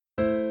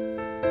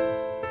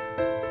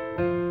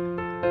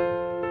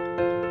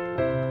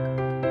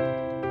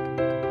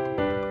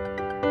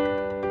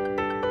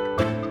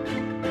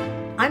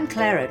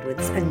Claire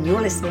Edwards, and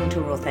you're listening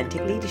to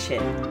Authentic Leadership,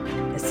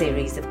 a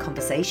series of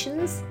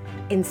conversations,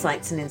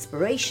 insights and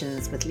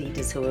inspirations with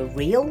leaders who are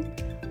real,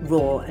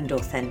 raw and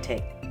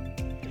authentic.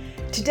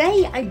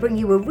 Today I bring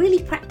you a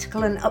really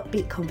practical and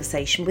upbeat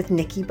conversation with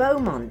Nikki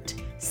Beaumont,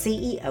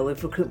 CEO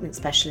of recruitment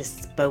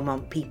specialists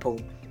Beaumont People.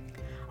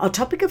 Our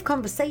topic of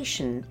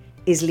conversation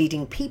is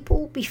leading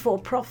people before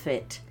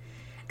profit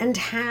and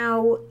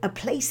how a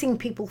placing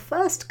people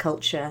first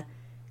culture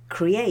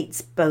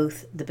creates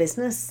both the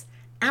business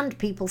and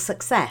people's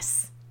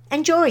success.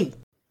 Enjoy!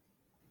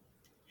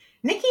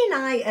 Nikki and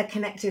I are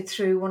connected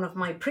through one of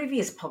my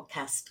previous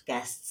podcast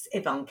guests,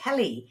 Yvonne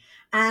Kelly,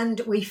 and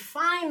we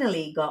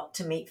finally got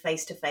to meet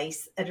face to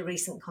face at a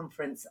recent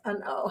conference.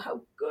 And oh,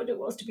 how good it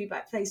was to be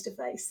back face to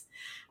face.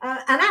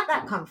 And at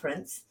that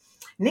conference,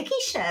 Nikki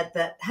shared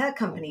that her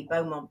company,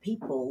 Beaumont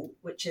People,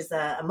 which is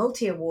a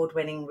multi-award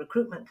winning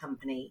recruitment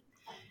company,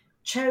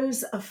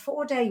 chose a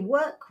 4-day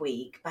work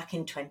week back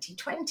in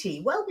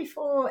 2020, well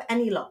before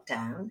any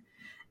lockdown.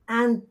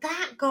 And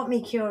that got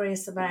me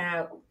curious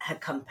about her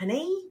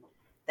company,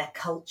 their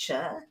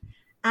culture,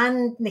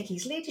 and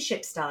Nikki's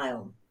leadership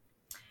style.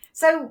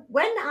 So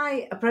when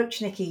I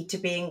approached Nikki to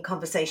be in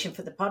conversation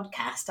for the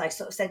podcast, I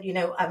sort of said,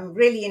 I'm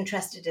really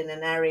interested in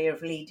an area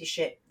of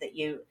leadership that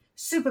you're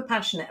super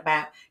passionate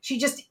about. She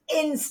just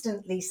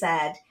instantly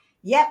said,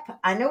 yep,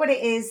 I know what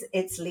it is.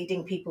 It's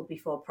leading people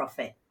before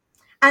profit.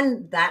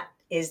 And that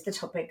is the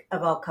topic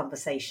of our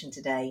conversation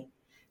today.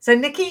 So,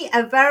 Nikki,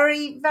 a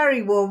very,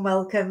 very warm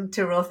welcome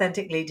to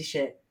Authentic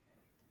Leadership.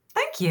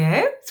 Thank you.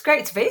 It's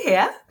great to be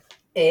here.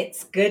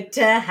 It's good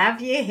to have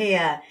you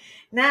here.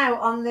 Now,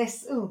 on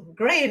this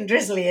grey and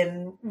drizzly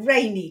and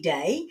rainy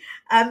day,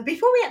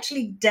 before we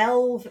actually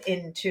delve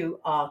into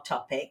our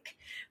topic,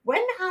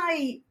 when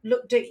I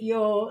looked at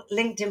your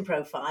LinkedIn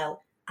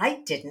profile,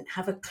 I didn't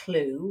have a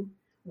clue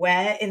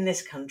where in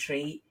this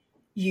country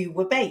you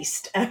were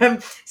based.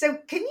 So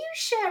can you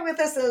share with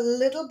us a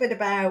little bit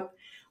about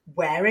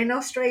where in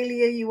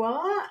Australia you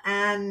are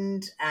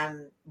and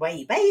where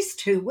you're based,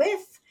 who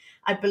with?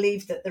 I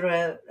believe that there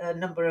are a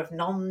number of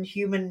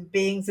non-human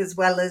beings as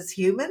well as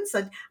humans.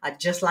 I'd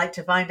just like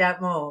to find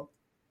out more.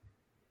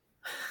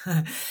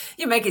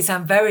 You make it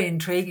sound very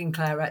intriguing,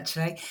 Claire,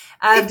 actually.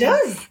 It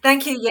does.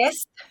 Thank you,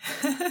 yes.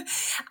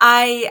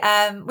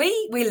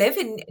 We live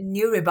in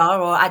Newrybar,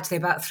 or actually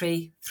about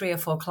three or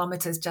 4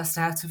 kilometres just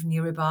out of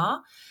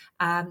Newrybar.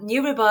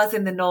 Newrybar is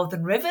in the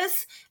Northern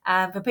Rivers.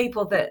 For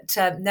people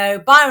that know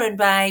Byron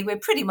Bay, we're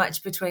pretty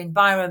much between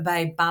Byron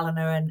Bay,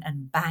 Ballina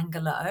and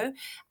Bangalore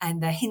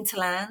and the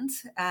hinterland.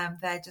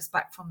 They're just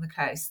back from the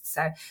coast.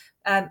 So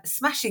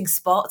smashing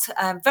spot,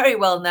 very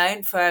well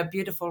known for a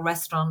beautiful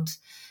restaurant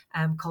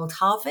called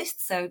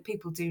Harvest. So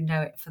people do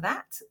know it for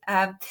that.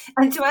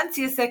 And to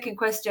answer your second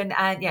question,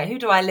 who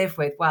do I live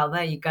with? Well,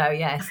 there you go,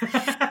 yes.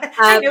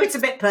 I know it's a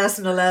bit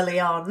personal early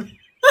on.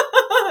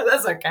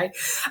 That's okay.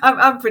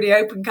 I'm a pretty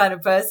open kind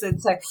of person.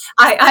 So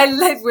I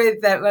live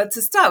with,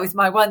 to start with,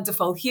 my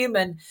wonderful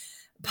human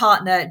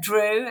partner,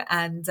 Drew,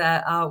 and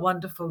our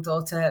wonderful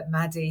daughter,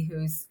 Maddie,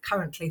 who's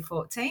currently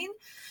 14.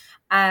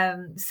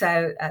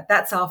 So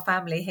that's our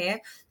family here.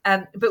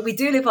 But we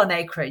do live on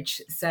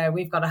acreage. So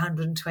we've got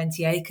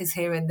 120 acres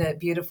here in the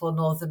beautiful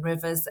Northern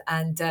Rivers.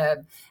 And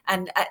at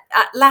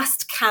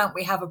last count,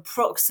 we have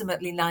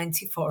approximately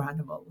 94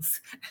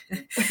 animals.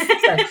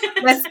 So,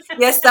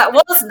 yes, that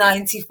was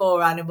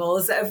 94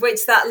 animals, of which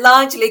that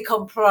largely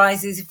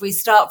comprises, if we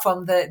start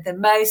from the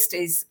most,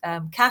 is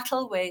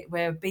cattle.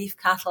 We're beef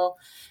cattle.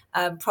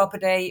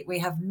 Property. We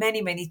have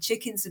many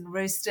chickens and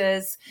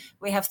roosters.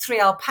 We have 3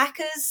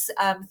 alpacas,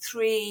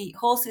 3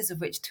 horses, of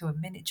which 2 are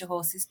miniature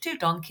horses, 2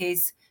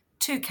 donkeys,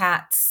 2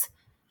 cats,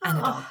 and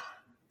a dog.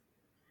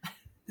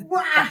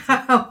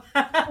 Wow!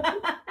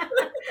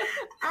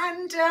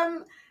 And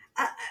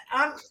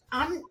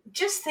I'm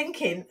just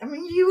thinking. I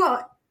mean, you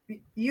are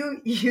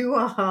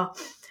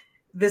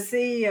the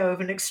CEO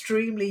of an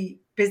extremely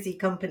busy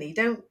company.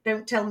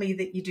 Don't tell me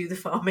that you do the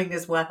farming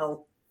as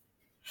well.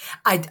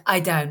 I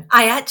don't.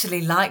 I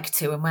actually like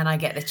to, and when I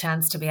get the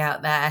chance to be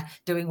out there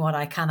doing what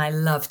I can, I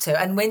love to.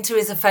 And winter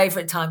is a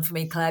favourite time for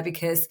me, Claire,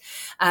 because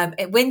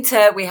in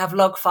winter we have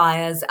log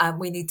fires and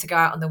we need to go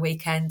out on the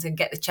weekend and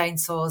get the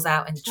chainsaws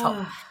out and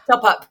chop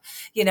up,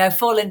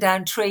 falling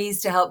down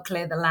trees to help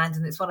clear the land.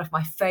 And it's one of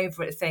my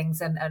favourite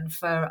things. And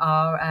for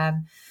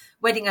our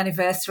wedding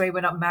anniversary, we're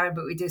not married,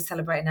 but we do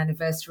celebrate an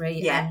anniversary.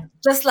 Yeah. And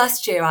just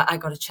last year, I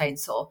got a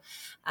chainsaw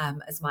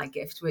as my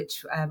gift,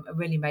 which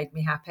really made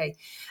me happy.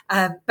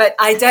 But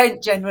I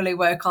don't generally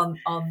work on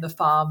the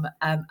farm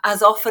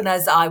as often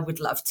as I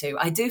would love to.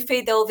 I do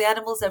feed all the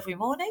animals every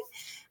morning,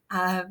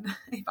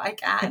 if I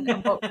can,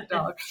 and walk the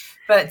dog.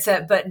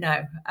 But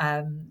no,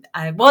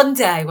 one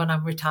day when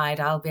I'm retired,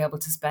 I'll be able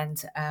to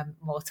spend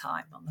more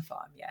time on the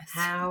farm. Yes.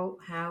 How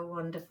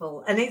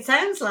wonderful! And it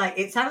sounds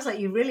like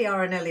you really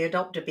are an early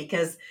adopter,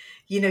 because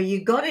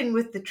you got in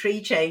with the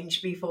tree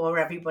change before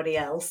everybody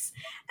else,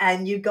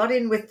 and you got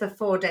in with the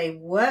 4-day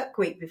work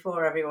week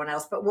before everyone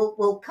else. But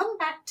we'll come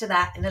back to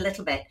that in a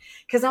little bit,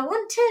 because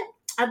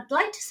I'd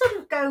like to sort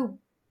of go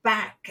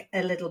back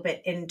a little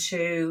bit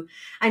into,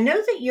 I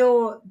know that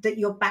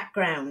your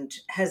background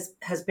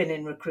has been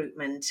in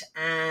recruitment,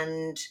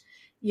 and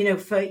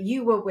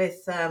you were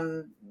with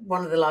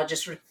one of the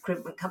largest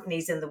recruitment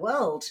companies in the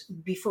world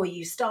before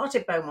you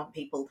started Beaumont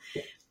People.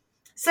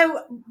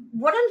 So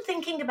what I'm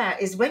thinking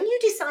about is when you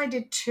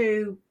decided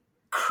to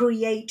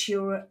create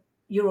your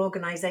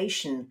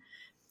organization,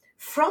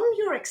 from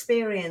your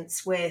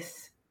experience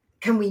with,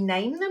 can we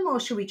name them, or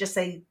should we just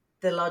say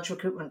the large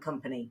recruitment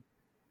company?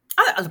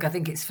 Look, I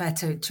think it's fair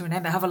to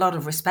remember. I have a lot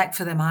of respect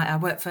for them. I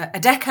work for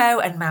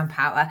Adecco and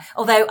Manpower.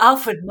 Although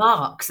Alfred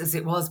Marks, as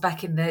it was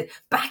back in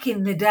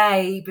the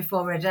day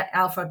before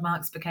Alfred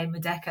Marks became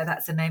Adecco,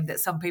 that's a name that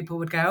some people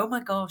would go, "Oh my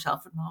gosh,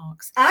 Alfred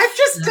Marks." I've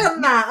just done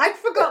that. I'd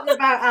forgotten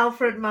about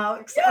Alfred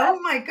Marks. Yeah. Oh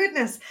my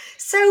goodness!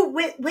 So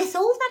with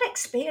all that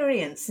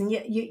experience, and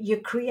you're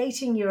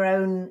creating your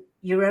own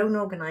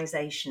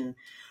organization,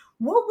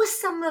 what were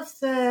some of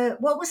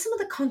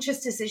the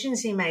conscious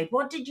decisions you made?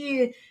 What did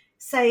you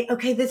say,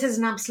 okay, this is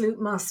an absolute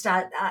must.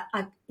 I'm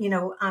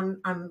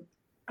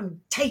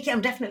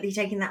definitely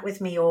taking that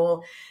with me,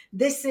 or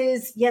this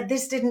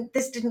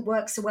didn't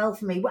work so well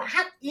for me. What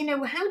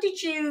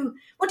did you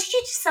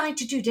decide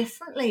to do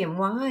differently, and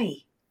why?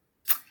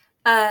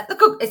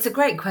 Look, it's a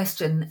great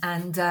question,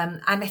 and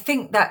I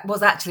think that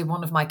was actually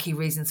one of my key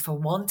reasons for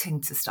wanting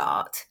to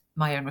start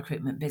my own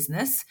recruitment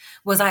business.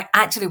 Was I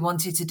actually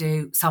wanted to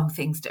do some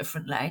things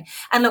differently.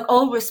 And look,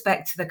 all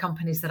respect to the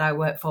companies that I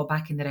worked for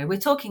back in the day. We're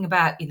talking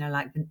about,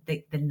 like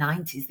the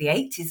 90s, the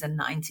 80s and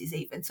 90s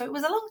even. So it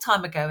was a long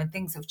time ago, and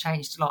things have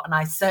changed a lot. And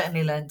I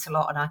certainly learned a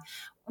lot, and I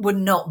would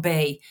not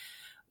be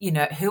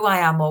who I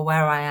am or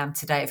where I am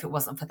today if it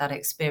wasn't for that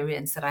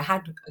experience that I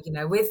had,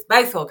 with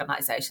both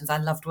organizations. I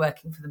loved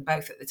working for them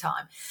both at the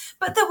time.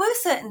 But there were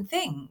certain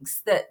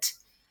things that,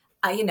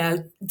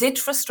 did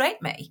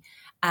frustrate me.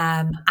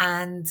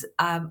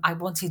 I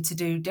wanted to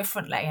do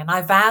differently. And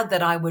I vowed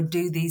that I would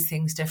do these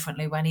things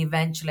differently when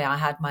eventually I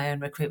had my own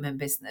recruitment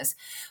business,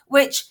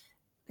 which,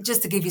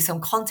 just to give you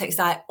some context,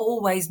 I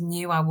always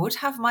knew I would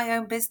have my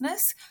own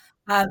business.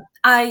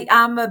 I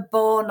am a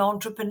born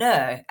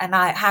entrepreneur, and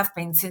I have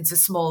been since a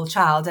small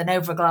child. And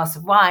over a glass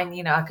of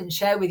wine, I can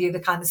share with you the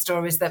kind of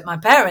stories that my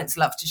parents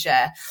love to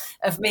share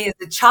of me as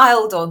a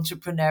child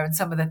entrepreneur and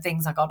some of the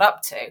things I got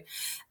up to.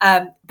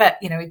 But,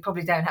 we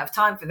probably don't have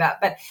time for that.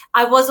 But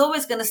I was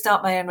always going to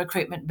start my own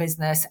recruitment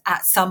business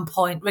at some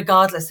point,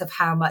 regardless of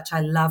how much I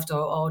loved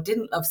or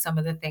didn't love some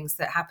of the things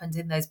that happened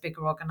in those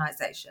bigger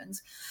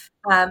organizations.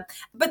 But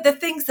the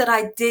things that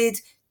I did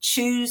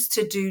choose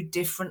to do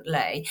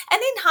differently, and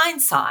in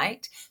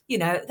hindsight,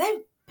 they're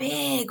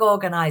big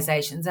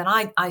organizations, and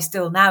I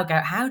still now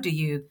go, how do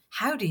you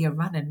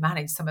run and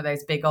manage some of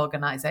those big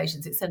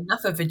organizations? It's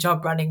enough of a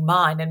job running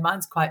mine, and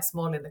mine's quite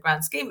small in the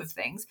grand scheme of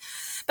things.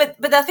 But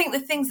I think the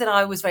things that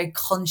I was very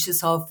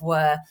conscious of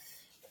were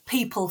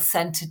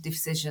people-centered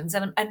decisions,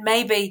 and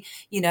maybe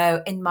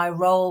in my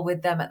role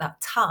with them at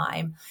that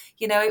time,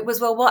 it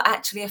was, well, what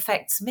actually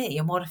affects me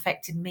and what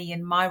affected me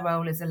in my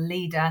role as a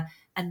leader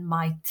and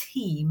my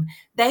team.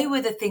 They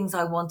were the things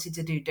I wanted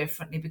to do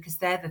differently, because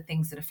they're the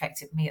things that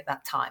affected me at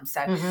that time.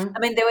 So, I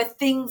mean, there were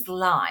things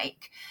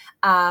like,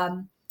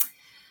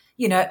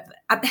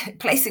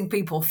 placing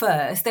people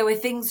first. There were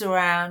things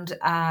around,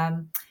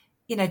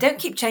 don't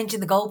keep changing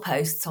the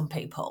goalposts on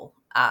people.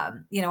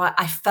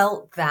 I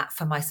felt that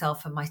for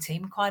myself and my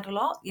team quite a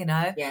lot.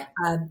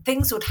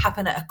 Things would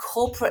happen at a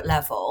corporate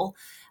level,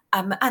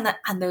 and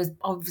there was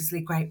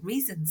obviously great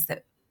reasons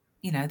that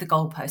the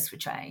goalposts were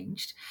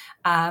changed.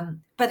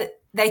 But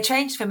they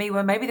changed for me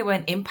when maybe they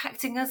weren't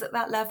impacting us at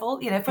that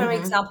level. For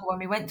example, when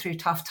we went through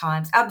tough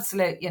times,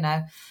 absolute,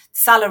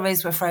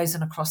 salaries were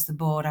frozen across the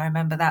board. I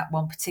remember that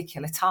one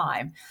particular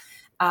time.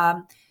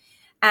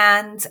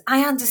 And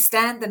I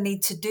understand the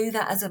need to do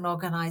that as an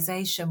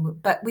organization,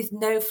 but with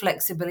no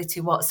flexibility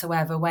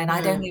whatsoever, when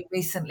I'd only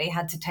recently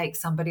had to take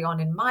somebody on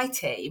in my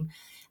team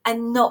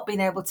and not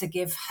been able to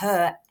give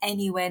her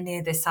anywhere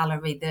near the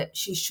salary that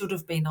she should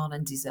have been on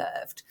and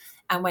deserved.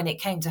 And when it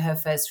came to her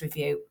first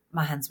review,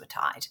 my hands were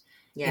tied,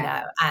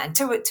 and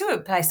to a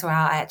place where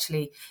I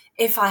actually,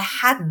 if I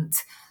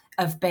hadn't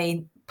have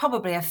been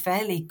probably a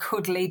fairly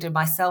good leader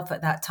myself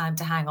at that time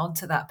to hang on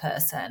to that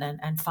person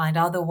and find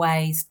other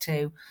ways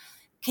to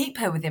keep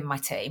her within my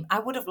team, I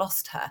would have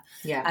lost her.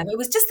 It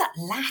was just that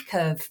lack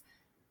of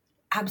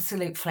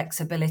absolute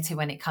flexibility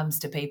when it comes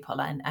to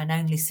people, and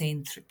only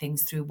seeing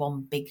things through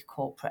one big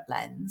corporate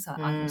lens.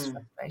 I was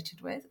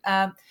frustrated with.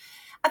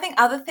 I think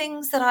other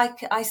things that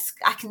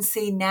I can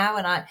see now,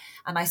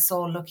 and I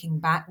saw looking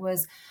back,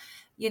 was,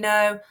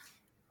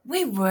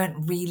 we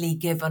weren't really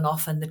given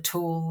often the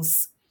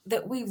tools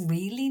that we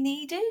really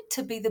needed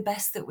to be the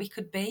best that we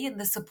could be, and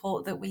the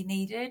support that we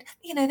needed.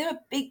 They were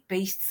big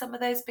beasts, some of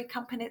those big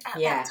companies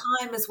at that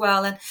time as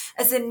well. And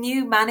as a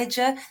new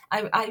manager,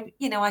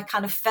 I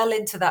kind of fell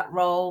into that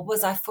role.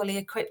 Was I fully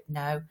equipped?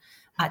 No,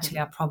 actually,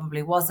 I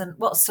probably wasn't.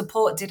 What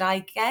support did I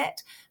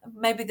get?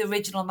 Maybe the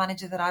regional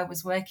manager that I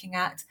was working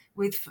at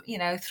with,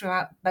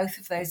 throughout both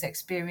of those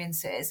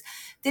experiences,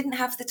 didn't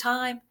have the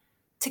time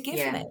to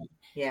give me.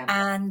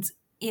 And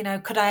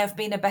could I have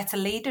been a better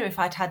leader if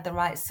I'd had the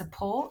right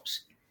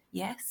support?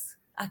 Yes,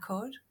 I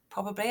could.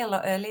 Probably a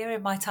lot earlier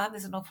in my time.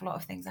 There's an awful lot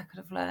of things I could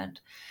have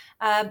learned.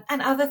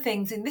 And other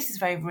things, and this is a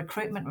very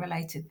recruitment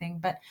related thing,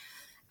 but,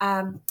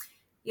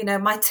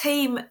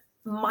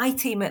 my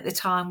team at the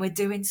time were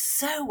doing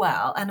so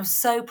well, and I'm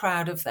so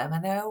proud of them,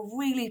 and they were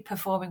really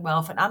performing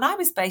well. And I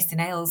was based in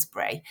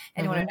Aylesbury.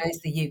 Anyone who knows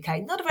the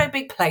UK, not a very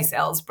big place,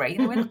 Aylesbury.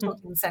 We're not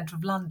talking the centre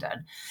of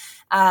London.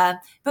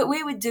 But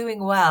we were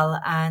doing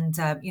well, and,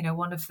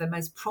 one of the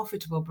most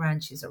profitable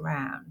branches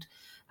around.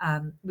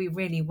 We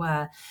really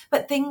were.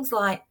 But things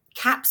like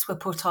caps were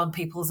put on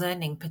people's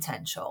earning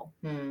potential.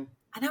 And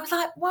I was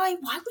like, why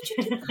would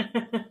you do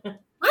that?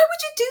 Why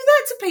would you do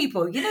that to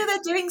people?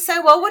 They're doing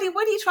so well. What are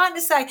you trying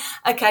to say?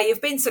 Okay,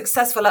 you've been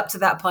successful up to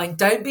that point.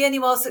 Don't be any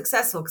more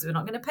successful, because we're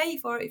not going to pay you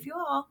for it if you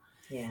are.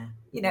 Yeah.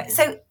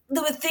 So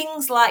there were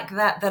things like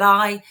that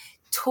I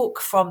took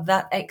from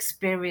that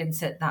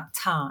experience at that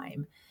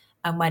time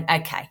and went,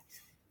 okay,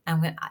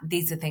 and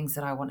these are things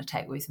that I want to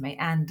take with me.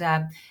 And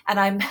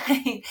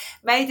I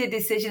made a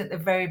decision at the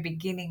very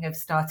beginning of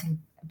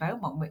starting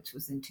Beaumont, which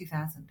was in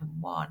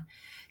 2001,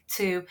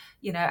 to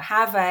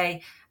have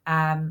a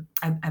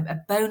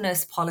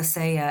bonus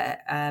policy,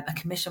 a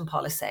commission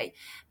policy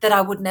that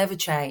I would never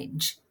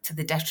change to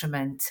the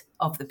detriment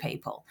of the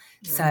people.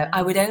 So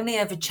I would only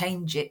ever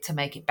change it to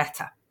make it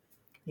better.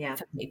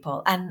 For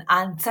people.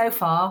 And so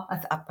far,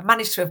 I've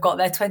managed to have got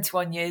there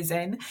 21 years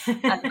in.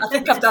 And I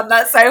think I've done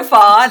that so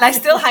far. And I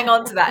still hang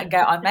on to that and go,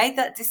 I made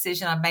that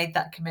decision, I made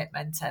that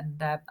commitment, and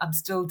I'm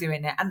still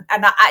doing it. And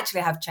I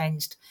actually have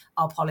changed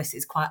our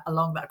policies quite a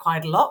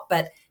lot,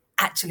 but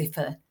actually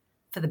for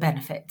the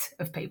benefit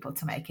of people,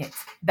 to make it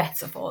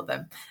better for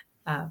them.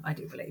 I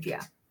do believe,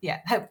 yeah.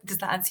 Does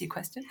that answer your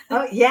question?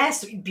 Oh,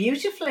 yes,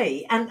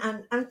 beautifully. And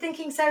I'm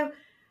thinking, so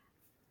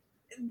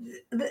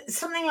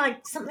something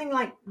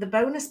like the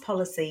bonus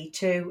policy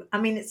too.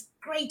 I mean, it's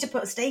great to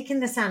put a stake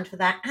in the sand for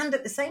that, and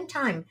at the same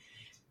time,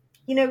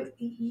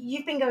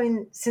 you've been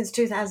going since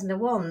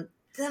 2001.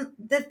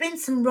 There've been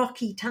some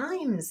rocky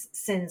times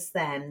since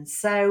then.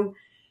 So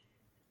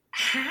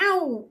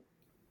how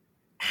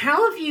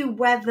have you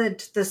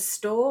weathered the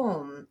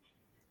storm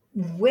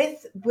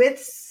with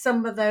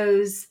some of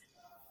those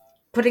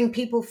putting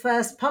people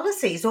first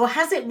policies, or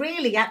has it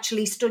really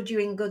actually stood you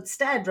in good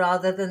stead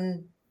rather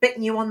than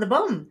bitten you on the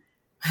bum?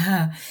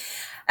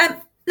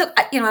 Look,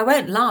 I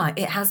won't lie.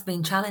 It has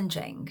been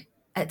challenging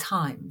at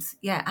times.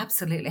 Yeah,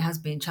 absolutely has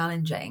been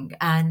challenging.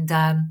 And,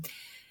 the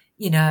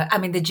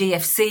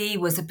GFC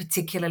was a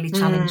particularly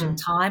challenging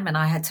time, and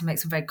I had to make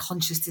some very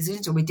conscious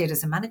decisions, or we did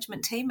as a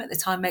management team at the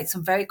time, make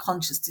some very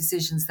conscious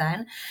decisions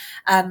then.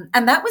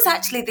 And that was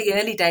actually the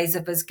early days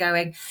of us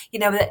going,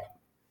 that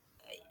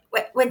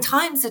when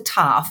times are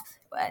tough,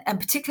 and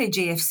particularly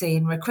GFC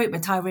in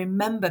recruitment, I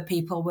remember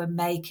people were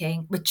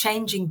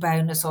changing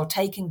bonus or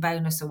taking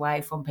bonus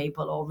away from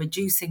people or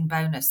reducing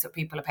bonus that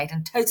people are paid,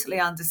 and totally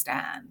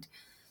understand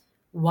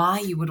why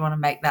you would want to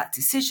make that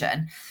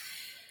decision.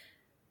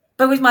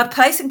 But with my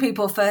placing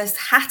people first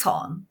hat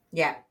on,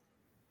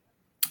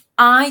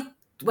 I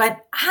went,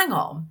 hang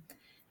on,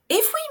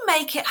 if we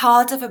make it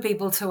harder for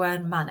people to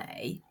earn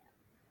money,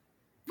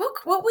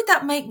 what would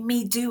that make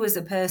me do as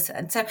a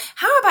person? So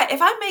how about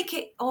if I make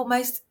it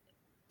almost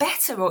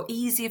better or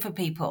easier for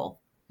people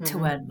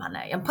to earn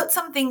money and put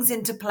some things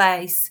into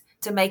place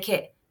to make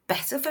it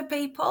better for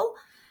people?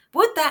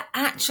 Would that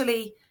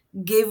actually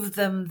give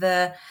them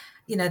the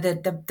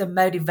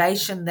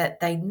motivation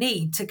that they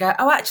need to go,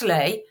 oh,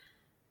 actually,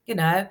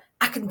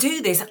 I can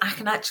do this. I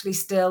can actually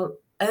still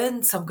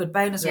earn some good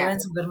bonus or earn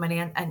some good money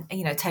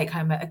and take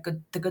home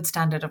the good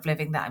standard of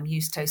living that I'm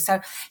used to. So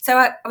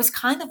I was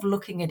kind of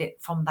looking at it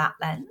from that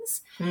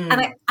lens,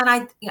 and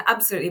I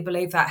absolutely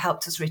believe that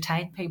helped us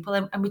retain people,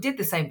 and we did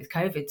the same with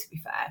COVID, to be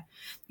fair,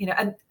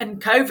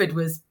 and COVID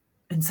was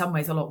in some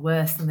ways a lot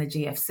worse than the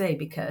GFC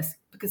because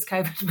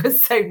COVID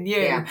was so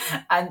new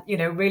and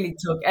really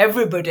took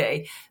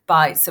everybody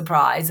by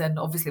surprise, and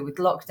obviously with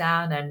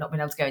lockdown and not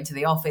being able to go into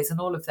the office and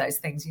all of those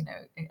things,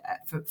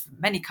 for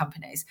many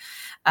companies.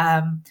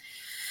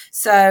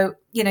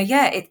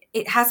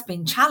 It has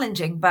been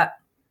challenging, but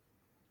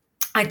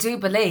I do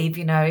believe,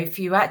 if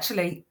you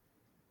actually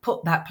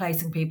put that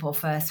placing people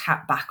first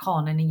hat back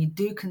on, and you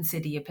do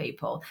consider your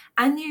people,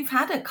 and you've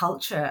had a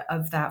culture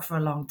of that for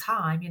a long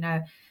time,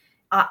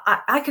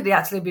 I could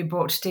actually be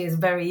brought to tears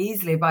very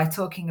easily by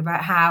talking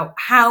about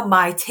how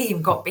my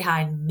team got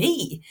behind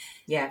me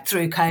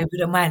through COVID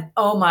and went,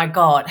 oh my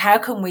God, how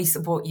can we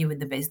support you in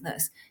the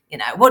business?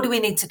 What do we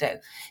need to do?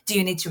 Do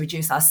you need to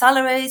reduce our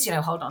salaries?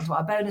 Hold on to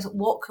our bonus.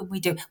 What can we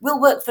do?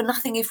 We'll work for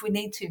nothing if we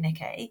need to,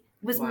 Nikki.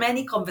 There was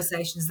many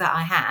conversations that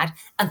I had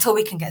until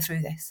we can get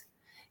through this.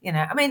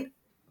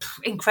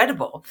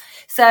 Incredible.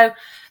 So,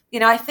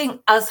 I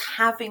think us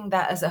having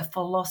that as a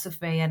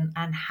philosophy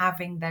and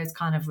having those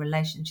kind of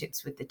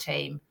relationships with the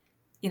team,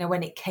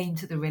 when it came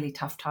to the really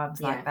tough times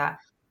like that,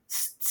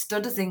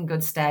 stood us in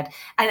good stead.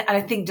 And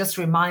I think just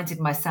reminded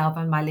myself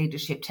and my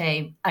leadership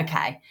team,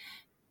 okay,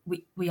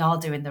 we are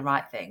doing the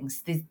right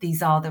things.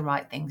 These are the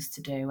right things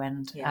to do.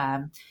 And,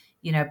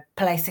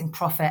 placing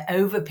profit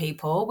over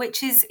people,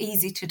 which is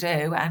easy to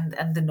do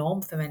and the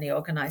norm for many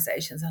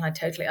organizations. And I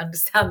totally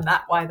understand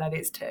why that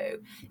is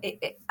too.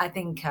 I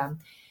think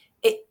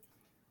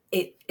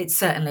it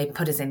certainly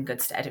put us in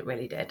good stead. It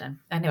really did. And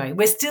anyway,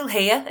 we're still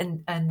here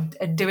and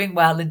doing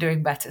well and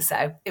doing better.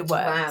 So it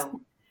worked.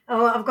 Wow.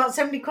 Oh, I've got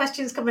so many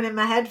questions coming in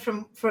my head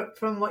from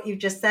what you've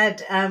just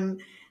said.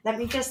 Let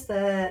me just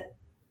write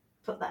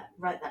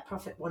that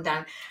profit one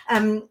down.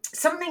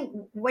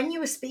 Something, when you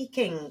were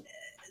speaking,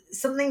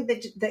 something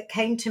that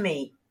came to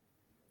me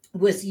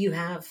was you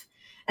have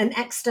an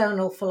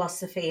external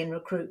philosophy in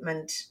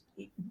recruitment,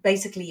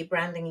 basically your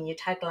branding and your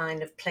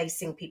tagline of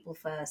placing people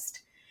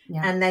first.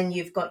 Yeah. And then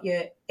you've got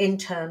your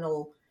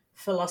internal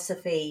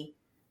philosophy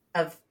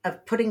of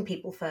putting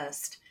people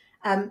first.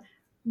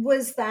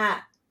 Was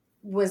that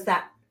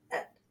that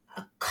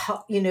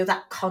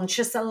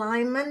conscious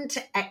alignment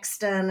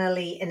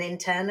externally and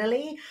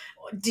internally?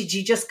 Or did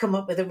you just come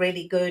up with a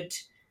really good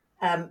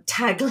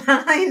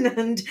tagline?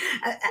 And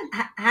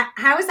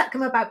how has that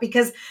come about?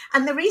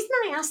 And the reason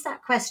I asked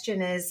that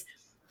question is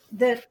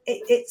that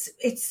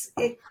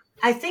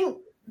I think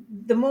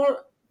the more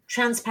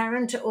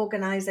transparent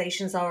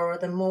organizations are, or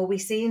the more we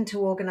see into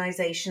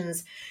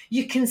organizations,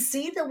 you can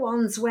see the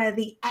ones where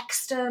the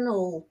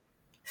external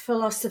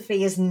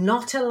philosophy is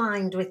not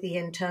aligned with the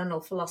internal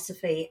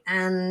philosophy,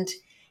 and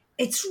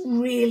it's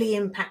really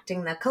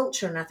impacting their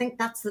culture. And I think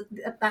that's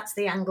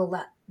the angle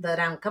that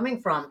I'm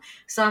coming from.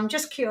 So I'm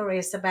just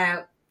curious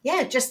about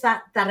just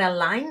that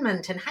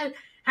alignment and how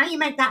you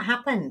make that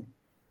happen.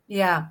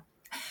 Yeah,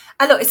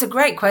 look, it's a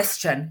great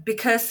question,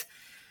 because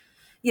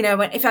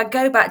if I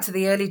go back to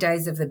the early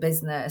days of the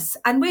business,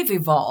 and we've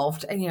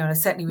evolved, and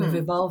certainly we've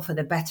evolved for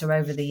the better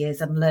over the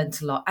years and learned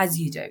a lot, as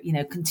you do,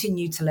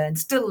 continue to learn,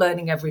 still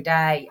learning every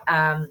day,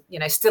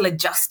 still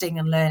adjusting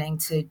and learning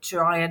to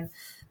try and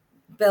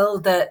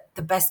build the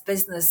best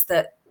business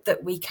that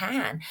we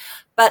can.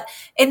 But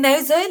in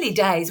those early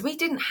days, we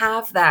didn't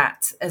have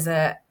that as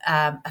a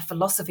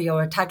philosophy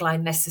or a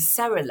tagline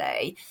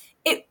necessarily.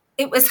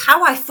 It was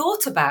how I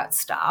thought about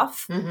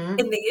stuff in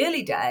the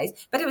early days,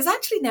 but it was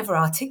actually never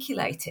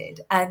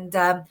articulated. And,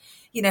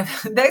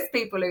 those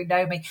people who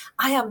know me,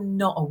 I am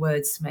not a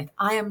wordsmith.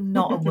 I am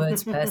not a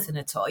words person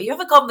at all. You have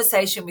a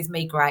conversation with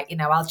me, great.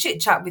 I'll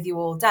chit chat with you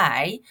all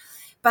day,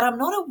 but I'm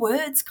not a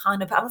words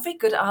kind of, I'm very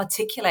good at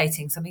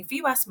articulating something. If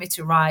you ask me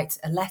to write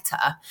a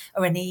letter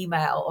or an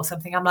email or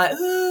something, I'm like,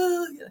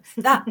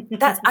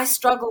 I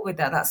struggle with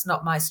that. That's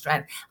not my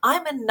strength.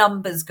 I'm a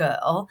numbers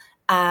girl.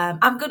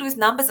 I'm good with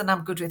numbers and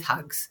I'm good with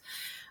hugs.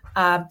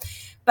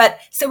 But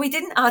so we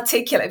didn't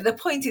articulate. The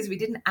point is, we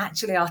didn't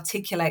actually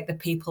articulate the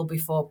people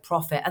before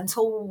profit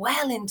until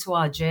well into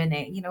our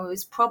journey. It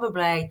was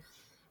probably,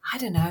 I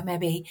don't know,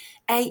 maybe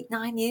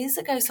 8-9 years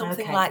ago,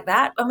 something like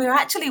that. And we were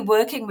actually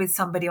working with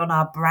somebody on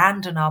our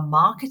brand and our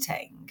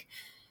marketing.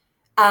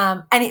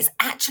 And it's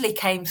actually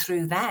came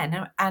through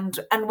then. And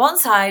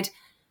once I'd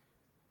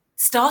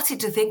started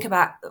to think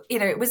about,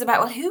 it was about,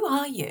 well, who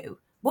are you?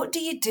 What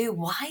do you do?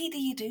 Why do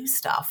you do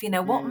stuff?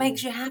 What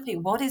makes you happy?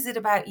 What is it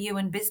about you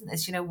and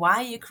business? Why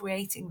are you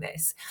creating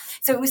this?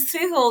 So it was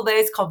through all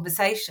those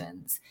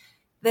conversations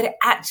that it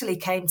actually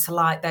came to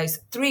light, those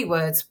 3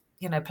 words,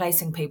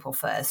 placing people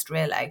first,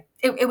 really.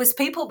 It was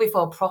people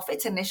before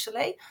profit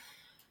initially,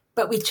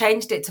 but we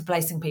changed it to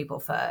placing people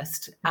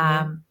first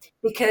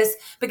because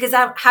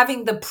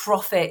having the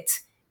profit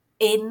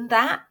in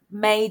that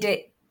made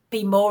it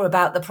be more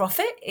about the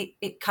profit.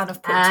 It kind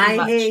of put too much.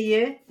 I hear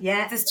you.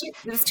 Yeah.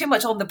 There's too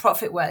much on the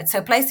profit word.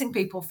 So placing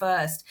people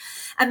first.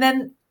 And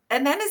then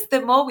as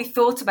the more we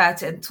thought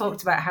about it and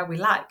talked about how we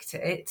liked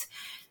it,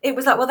 it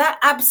was like, well, that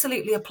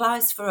absolutely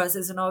applies for us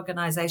as an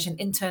organization,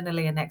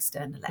 internally and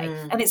externally.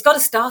 And it's got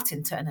to start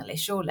internally,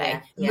 surely.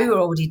 Yeah. We were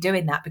already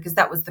doing that because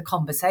that was the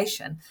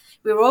conversation.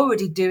 We were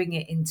already doing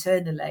it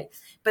internally.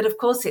 But of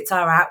course, it's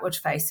our outward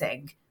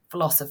facing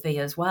philosophy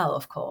as well,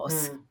 of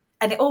course.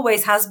 And it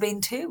always has been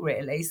too,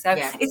 really. So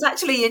it's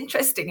actually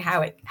interesting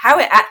how it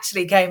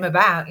actually came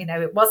about.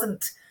 It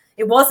wasn't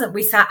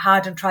we sat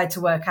hard and tried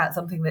to work out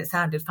something that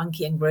sounded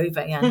funky and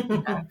groovy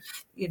and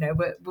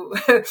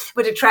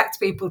would attract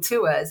people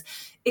to us.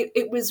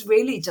 It was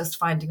really just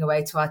finding a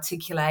way to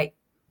articulate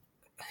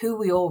who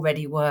we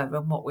already were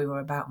and what we were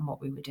about and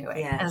what we were doing.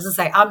 Yes. And as I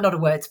say, I'm not a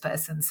words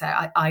person, so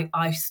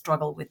I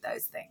struggle with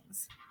those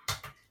things.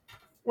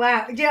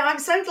 Wow. Yeah, I'm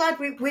so glad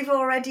we've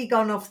already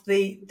gone off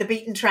the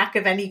beaten track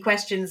of any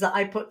questions that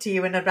I put to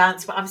you in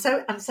advance. But I'm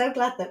so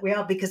glad that we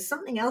are, because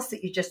something else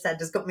that you just said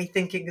has got me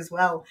thinking as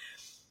well.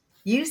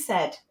 You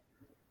said,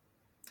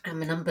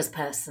 I'm a numbers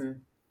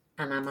person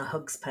and I'm a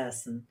hugs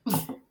person.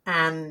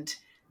 And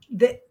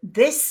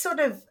this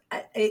sort of,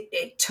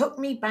 it took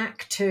me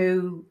back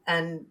to,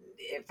 and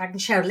if I can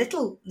share a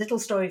little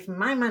story from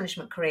my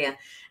management career,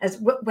 as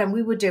when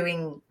we were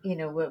doing,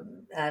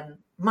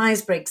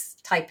 Myers-Briggs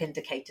type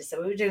indicators. So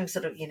we were doing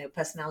sort of,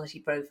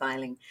 personality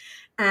profiling.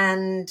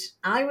 And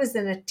I was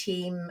in a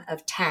team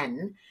of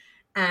 10,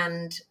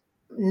 and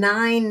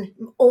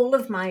all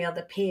of my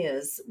other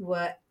peers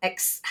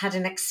had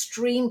an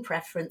extreme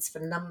preference for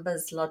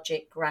numbers,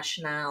 logic,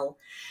 rationale.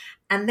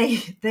 And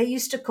they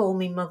used to call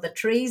me Mother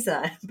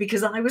Teresa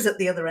because I was at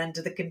the other end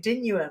of the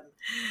continuum.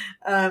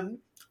 And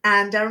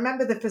I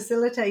remember the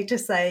facilitator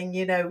saying,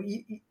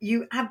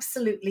 you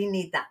absolutely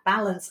need that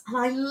balance. And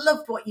I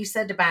loved what you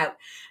said about,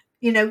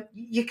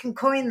 you can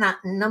coin that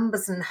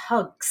numbers and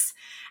hugs,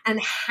 and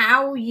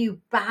how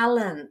you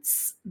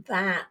balance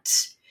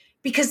that.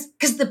 Because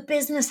the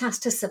business has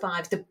to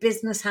survive, the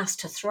business has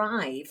to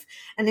thrive.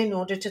 And in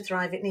order to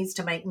thrive, it needs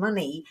to make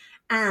money.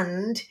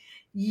 And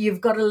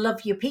you've got to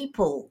love your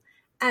people.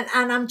 And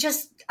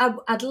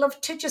I'd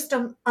love to just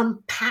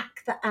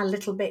unpack that a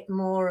little bit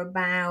more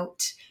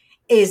about,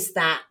 is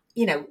that,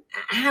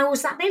 how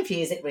has that been for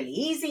you? Is it really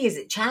easy? Is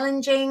it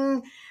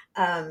challenging?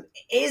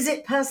 Is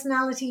it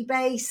personality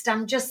based?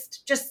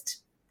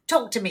 Just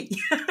talk to me.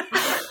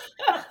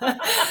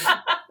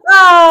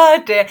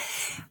 Oh dear.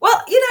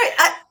 Well,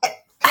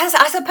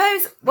 I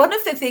suppose one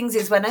of the things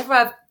is, whenever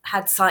I've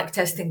had psych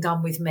testing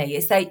done with me,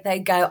 is they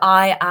go,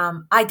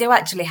 I do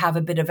actually have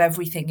a bit of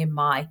everything in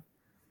my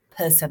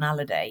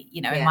personality,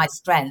 in my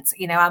strengths.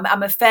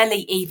 I'm a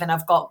fairly even.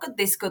 I've got good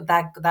this, good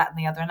that, good that, and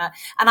the other.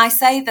 And I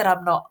say that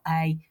I'm not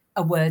a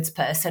words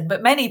person,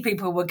 but many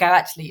people will go,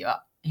 actually,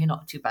 you're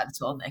not too bad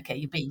at all, Nicky.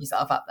 You're beating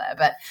yourself up there.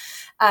 But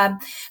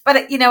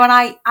when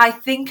I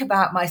think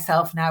about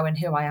myself now and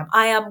who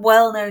I am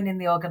well known in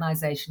the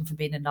organisation for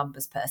being a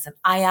numbers person.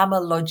 I am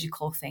a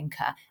logical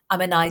thinker.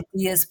 I'm an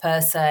ideas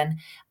person.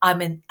 I'm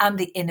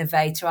the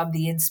innovator. I'm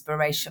the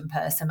inspiration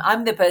person.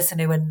 I'm the person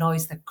who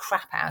annoys the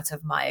crap out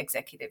of my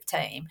executive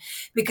team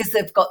because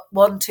they've got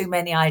one too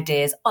many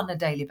ideas on a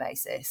daily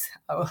basis.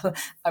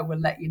 I will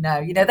let you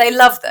know. They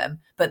love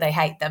them, but they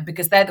hate them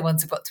because they're the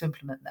ones who've got to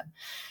implement them.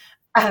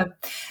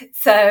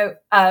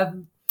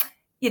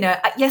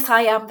 Yes,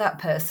 I am that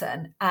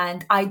person,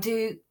 and I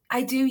do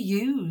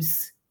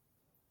use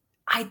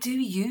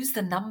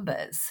the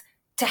numbers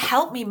to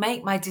help me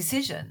make my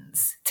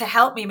decisions, to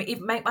help me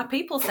even make my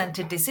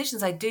people-centered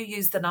decisions. I do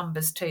use the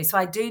numbers too, so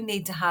I do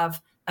need to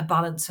have a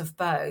balance of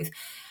both.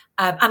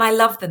 And I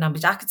love the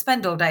numbers. I could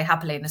spend all day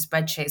happily in a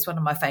spreadsheet. It's one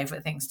of my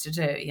favourite things to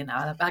do.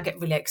 I get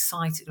really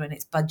excited when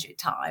it's budget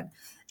time.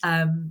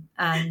 I'm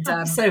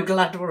so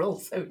glad we're all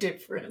so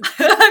different.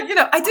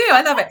 I do.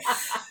 I love it.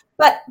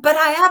 But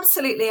I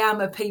absolutely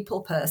am a people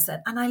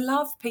person, and I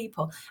love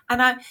people.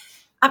 And I'm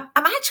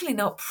actually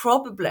not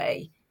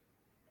probably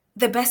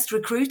the best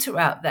recruiter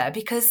out there,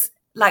 because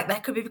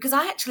that could be because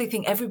I actually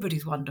think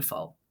everybody's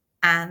wonderful,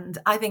 and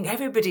I think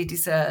everybody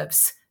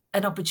deserves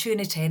an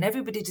opportunity, and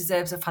everybody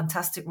deserves a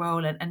fantastic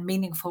role, and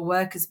meaningful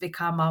work has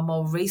become our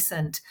more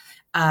recent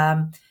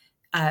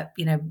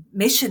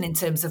mission in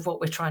terms of what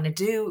we're trying to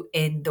do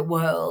in the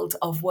world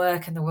of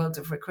work and the world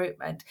of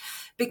recruitment,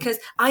 because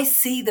I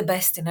see the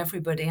best in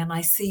everybody and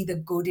I see the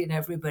good in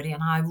everybody,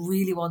 and I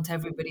really want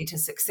everybody to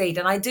succeed.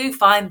 And I do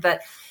find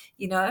that,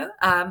 even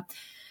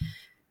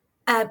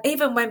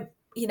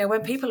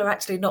when people are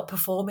actually not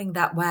performing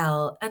that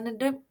well and they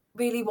don't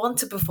really want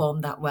to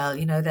perform that well,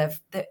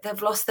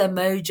 they've lost their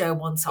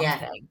mojo on something.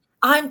 Yeah.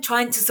 I'm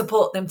trying to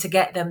support them to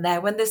get them there,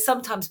 when there's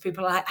sometimes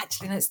people are like,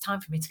 actually, no, it's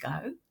time for me to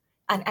go.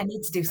 And I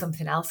need to do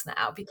something else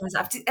now, because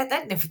I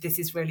don't know if this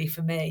is really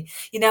for me,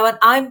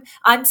 and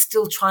I'm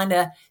still trying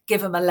to give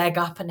them a leg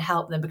up and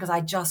help them, because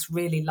I just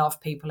really love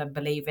people and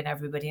believe in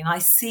everybody. And I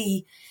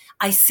see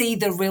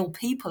the real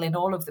people in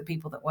all of the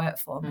people that work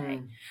for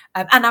me.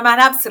 And I'm an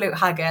absolute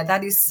hugger.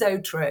 That is so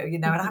true,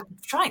 and I'm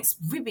trying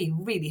really,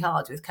 really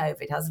hard with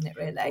COVID, hasn't it,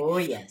 really? Oh,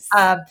 yes.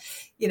 And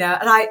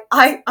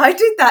I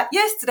did that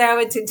yesterday. I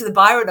went into the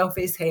Byron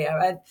office here,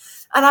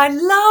 and I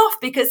laugh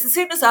because as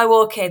soon as I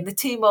walk in, the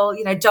team all,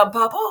 jump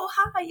up. Oh,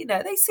 hi,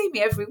 they see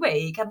me every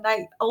week, and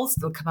they all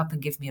still come up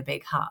and give me a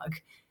big hug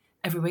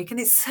every week. And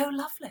it's so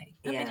lovely.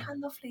 I mean, how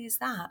lovely is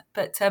that?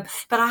 But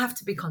I have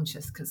to be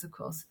conscious because, of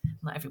course,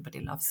 not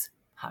everybody loves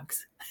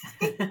hugs.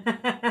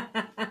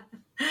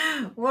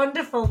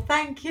 Wonderful.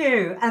 Thank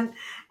you. And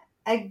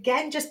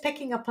again, just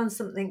picking up on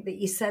something that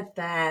you said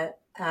there,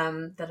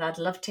 that I'd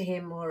love to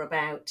hear more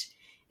about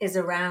is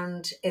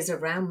around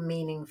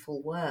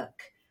meaningful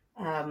work.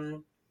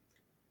 And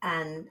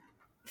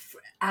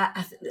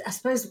I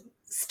suppose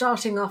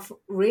starting off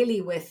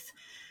really with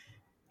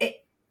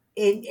it,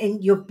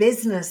 in your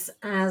business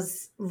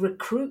as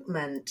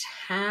recruitment,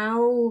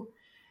 how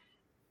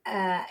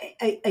are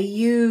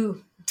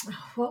you,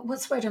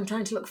 what's the word I'm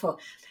trying to look for?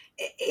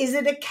 Is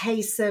it a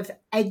case of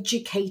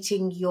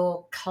educating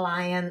your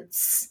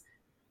clients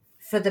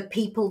for the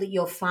people that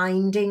you're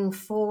finding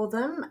for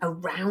them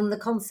around the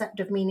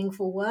concept of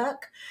meaningful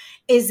work?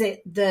 Is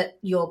it that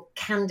your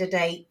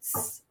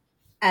candidates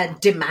are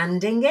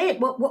demanding it?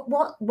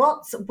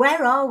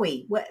 Where are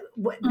we?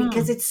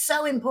 Because it's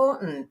so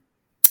important.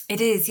 It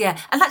is, yeah.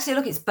 And actually,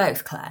 look, it's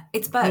both, Claire.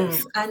 It's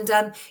both. And,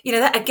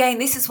 that, again,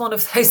 this is one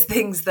of those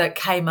things that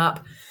came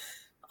up,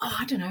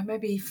 I don't know,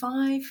 maybe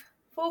 4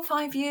 or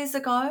 5 years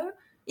ago.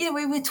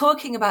 We were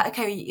talking about,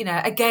 okay,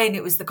 again,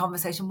 it was the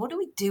conversation. What are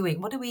we doing?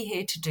 What are we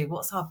here to do?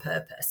 What's our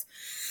purpose?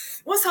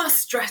 what's our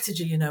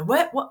strategy?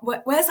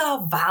 Where's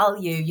our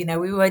value?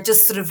 We were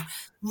just sort of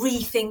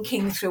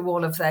rethinking through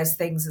all of those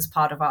things as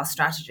part of our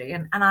strategy.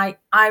 And I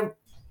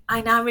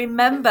now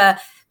remember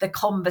the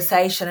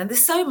conversation, and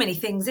there's so many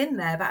things in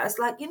there, but I was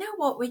like, you know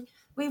what, we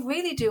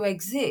really do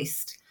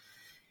exist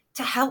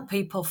to help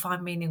people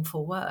find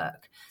meaningful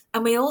work.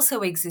 And we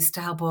also exist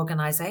to help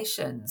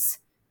organizations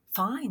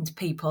find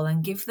people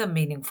and give them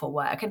meaningful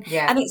work. And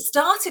it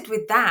started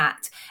with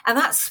that. And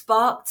that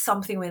sparked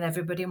something with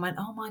everybody and went,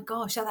 oh my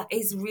gosh, that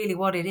is really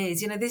what it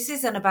is. This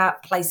isn't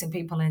about placing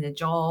people in a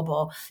job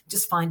or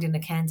just finding a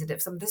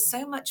candidate. There's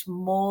so much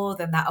more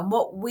than that. And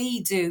what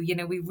we do,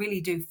 we really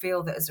do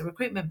feel that as a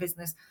recruitment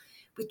business,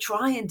 we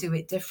try and do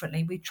it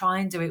differently. We try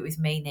and do it with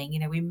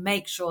meaning. We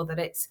make sure that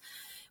it's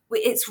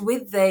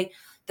with the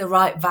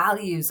right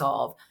values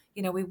of,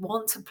 we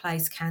want to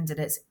place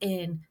candidates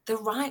in the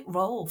right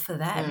role for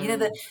them,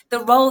 the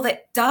role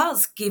that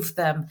does give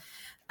them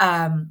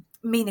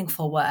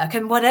meaningful work,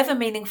 and whatever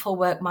meaningful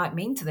work might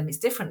mean to them, it's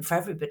different for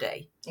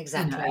everybody.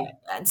 Exactly.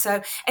 And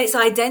so it's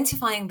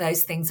identifying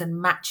those things and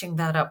matching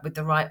that up with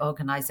the right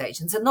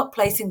organizations, and not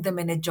placing them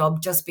in a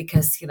job just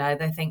because,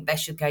 they think they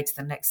should go to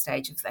the next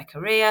stage of their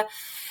career.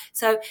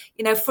 So,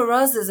 for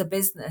us as a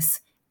business,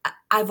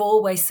 I've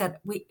always said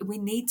we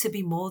need to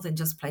be more than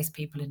just place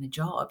people in a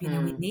job.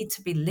 We need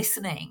to be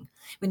listening.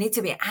 We need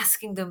to be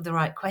asking them the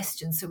right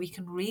questions so we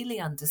can really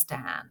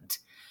understand,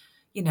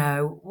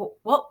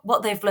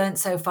 what they've learned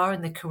so far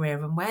in their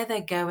career and where they're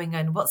going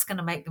and what's going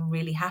to make them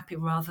really happy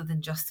rather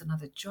than just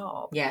another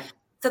job. Yeah.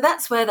 So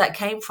that's where that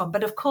came from.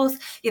 But of course,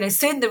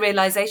 soon the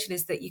realization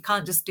is that you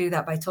can't just do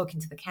that by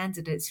talking to the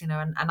candidates,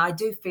 and I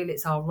do feel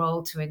it's our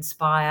role to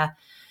inspire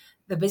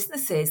the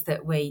businesses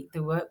that we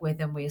work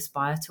with and we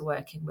aspire to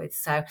working with.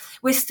 So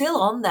we're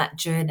still on that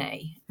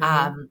journey.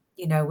 We're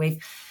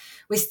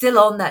still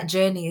on that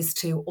journey as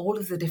to all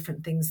of the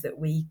different things that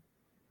we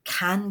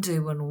can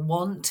do and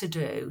want to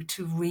do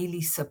to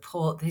really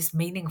support this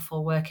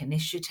meaningful work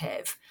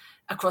initiative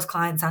across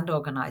clients and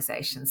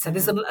organizations. So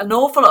there's an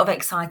awful lot of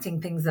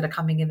exciting things that are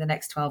coming in the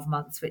next 12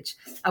 months, which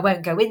I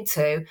won't go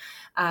into.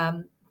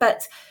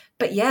 But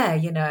yeah,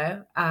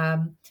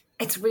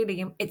 it's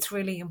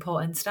really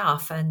important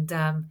stuff. And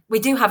we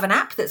do have an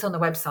app that's on the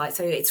website,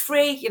 so it's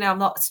free. I'm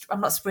not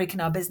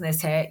spruiking our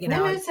business here.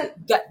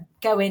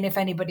 Go in if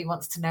anybody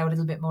wants to know a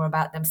little bit more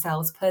about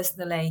themselves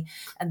personally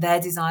and their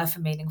desire for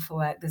meaningful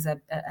work. There's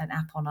an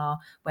app on our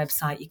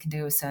website. You can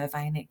do a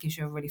survey and it gives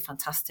you a really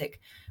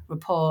fantastic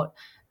report.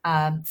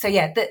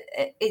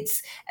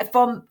 It's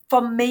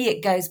from me,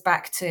 it goes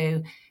back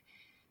to,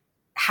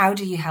 how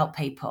do you help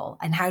people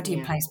and how do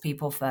you place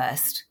people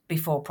first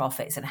before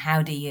profits, and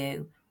how do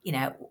you,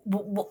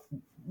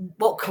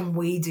 what can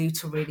we do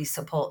to really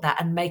support that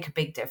and make a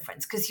big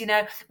difference? Because,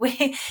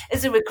 we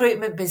as a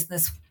recruitment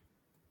business,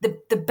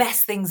 the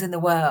best things in the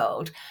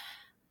world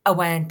are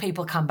when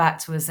people come back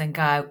to us and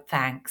go,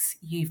 thanks,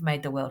 you've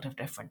made the world of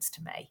difference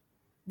to me.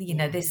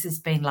 This has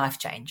been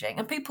life-changing.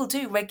 And people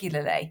do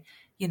regularly,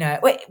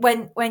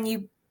 when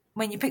you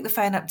pick the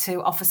phone up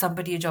to offer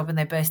somebody a job and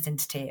they burst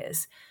into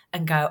tears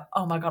and go,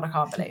 oh my God, I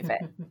can't believe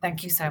it.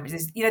 Thank you so much.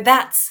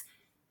 That's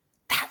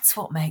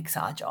what makes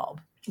our job.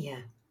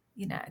 Yeah.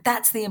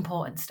 That's the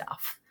important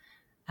stuff.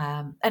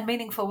 And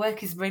meaningful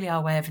work is really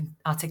our way of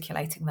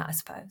articulating that, I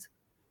suppose.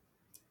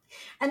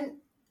 And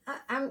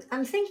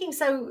I'm thinking,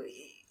 so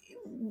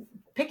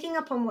picking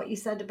up on what you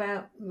said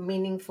about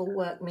meaningful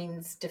work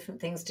means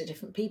different things to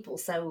different people.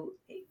 So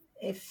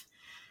if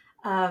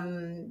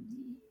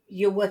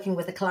you're working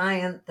with a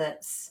client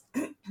that's,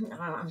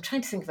 I'm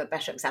trying to think of a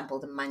better example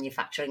than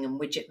manufacturing and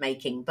widget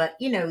making, but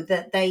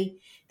that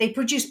they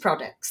produce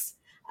products,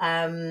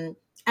 and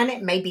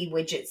it may be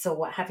widgets or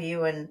what have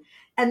you, and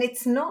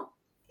it's not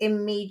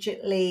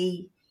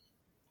immediately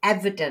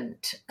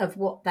evident of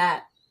what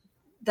that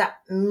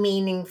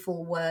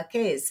meaningful work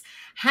is.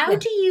 How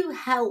do you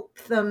help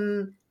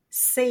them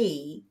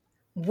see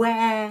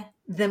where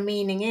the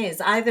meaning is,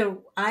 either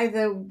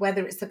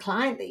whether it's the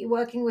client that you're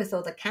working with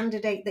or the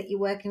candidate that you're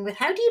working with?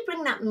 How do you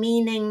bring that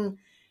meaning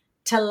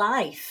to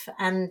life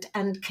and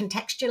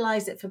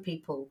contextualize it for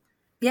people?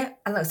 Yeah,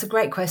 and that's a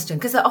great question,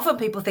 because often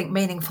people think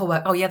meaningful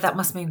work, oh yeah, that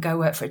must mean go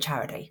work for a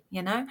charity,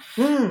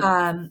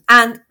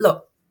 and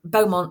look,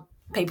 Beaumont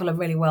people are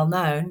really well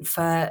known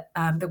for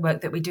the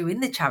work that we do in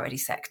the charity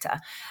sector.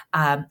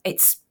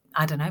 It's,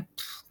 I don't know,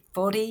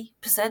 40%,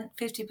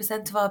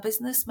 50% of our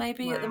business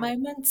maybe at the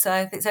moment.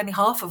 So it's only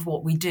half of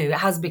what we do. It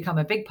has become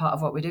a big part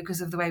of what we do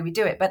because of the way we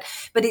do it. But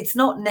it's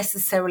not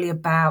necessarily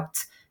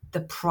about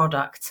the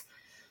product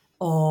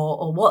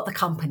or what the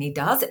company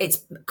does. It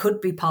could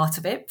be part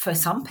of it for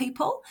some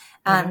people.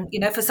 And,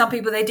 for some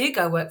people, they do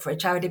go work for a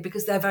charity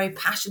because they're very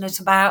passionate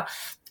about,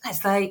 let's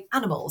say,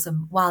 animals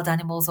and wild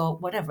animals or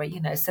whatever,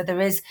 So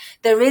there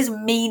is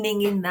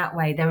meaning in that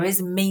way. There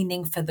is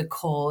meaning for the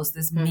cause.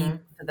 There's meaning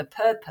for the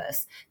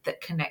purpose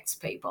that connects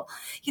people,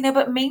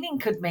 but meaning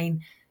could mean,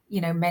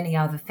 many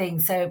other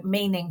things. So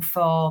meaning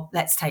for,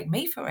 let's take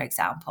me, for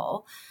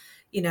example,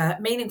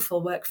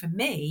 meaningful work for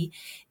me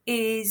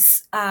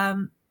is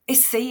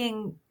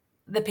seeing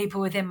the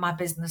people within my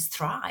business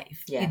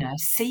thrive, Yeah.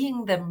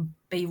 seeing them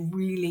be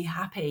really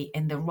happy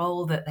in the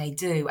role that they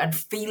do and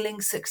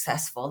feeling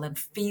successful and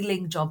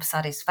feeling job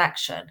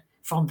satisfaction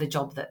from the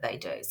job that they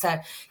do. So,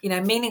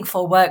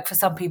 meaningful work for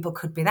some people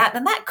could be that.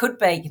 And that could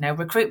be,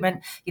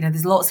 recruitment.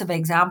 There's lots of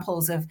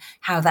examples of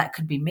how that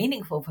could be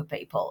meaningful for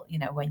people,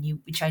 when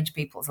you change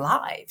people's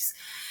lives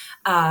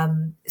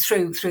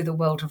through the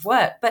world of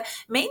work. But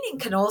meaning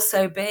can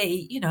also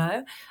be,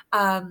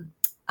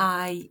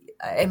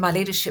 in my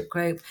leadership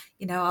group,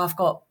 I've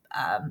got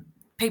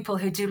people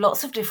who do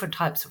lots of different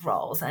types of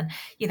roles, and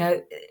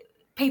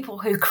people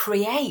who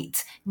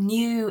create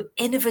new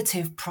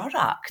innovative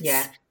products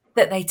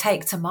that they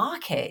take to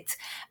market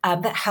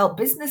that help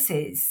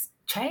businesses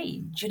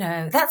change.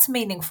 That's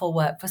meaningful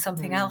work for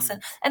something else,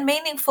 and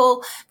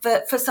meaningful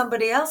for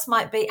somebody else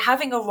might be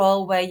having a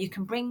role where you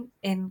can bring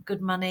in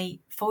good money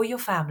for your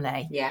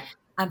family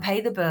and pay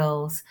the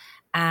bills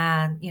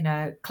and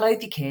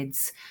clothe your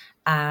kids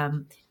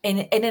in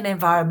an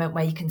environment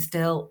where you can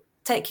still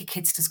take your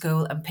kids to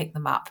school and pick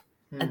them up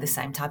at the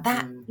same time.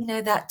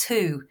 That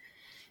too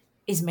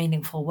is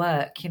meaningful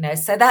work,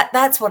 so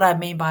that's what I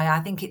mean by,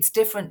 I think it's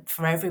different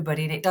for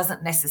everybody, and it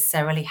doesn't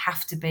necessarily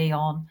have to be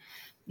on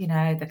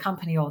the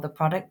company or the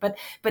product, but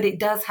it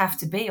does have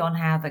to be on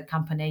how the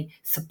company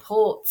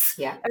supports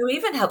or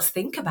even helps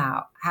think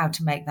about how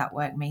to make that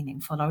work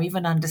meaningful, or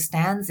even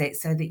understands it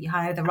so that you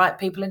hire the right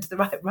people into the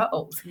right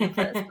roles in the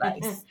first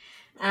place.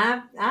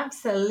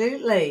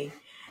 Absolutely.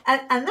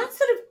 And that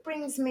sort of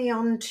brings me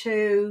on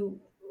to,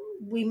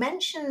 we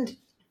mentioned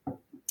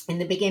in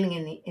the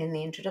beginning, in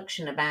the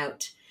introduction,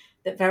 about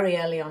that very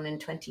early on in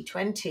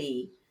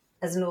 2020,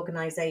 as an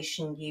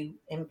organisation, you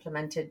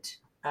implemented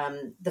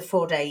the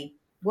 4-day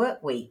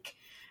work week.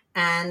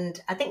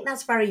 And I think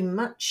that's very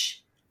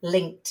much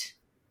linked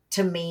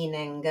to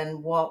meaning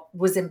and what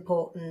was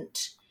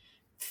important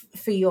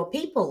for your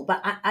people.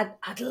 But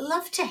I'd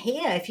love to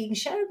hear if you can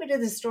share a bit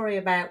of the story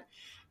about,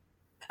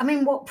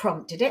 what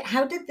prompted it?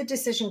 How did the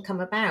decision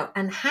come about?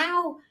 And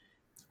how,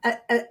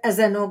 as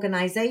an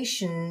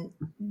organisation,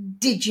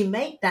 did you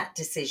make that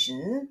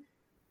decision?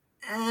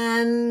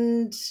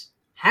 And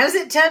how's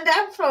it turned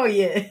out for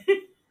you?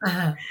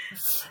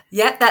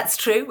 Yeah, that's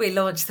true. We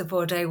launched the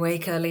 4-day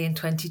week early in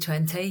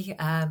 2020,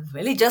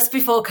 really just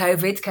before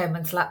COVID came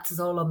and slapped us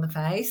all on the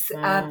face.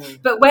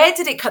 But where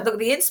did it come? Look,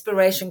 the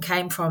inspiration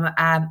came from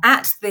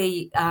at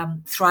the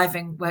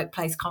Thriving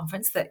Workplace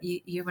Conference that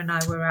you and I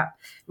were at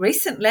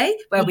recently,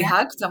 where we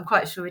hugged. I'm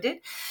quite sure we did.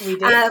 We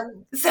did.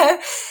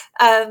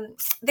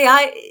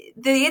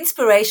 The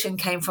inspiration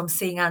came from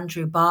seeing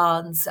Andrew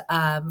Barnes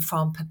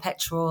from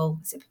Perpetual.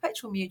 Is it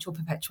Perpetual Mutual?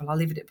 Perpetual. I'll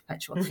leave it at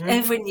Perpetual.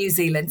 Over in New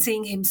Zealand,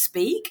 seeing him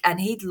speak,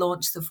 and he'd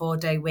launched the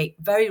 4-day week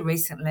very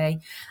recently.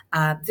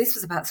 This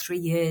was about 3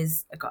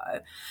 years ago.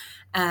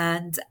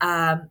 And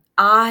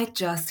I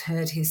just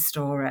heard his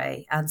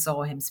story and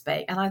saw him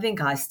speak. And I think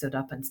I stood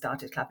up and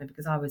started clapping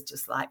because I was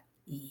just like,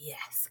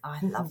 yes, I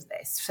love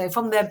this. So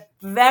from the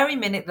very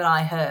minute that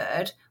I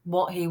heard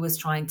what he was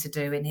trying to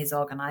do in his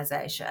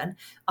organisation,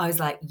 I was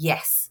like,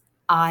 yes,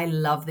 I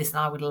love this and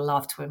I would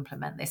love to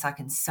implement this. I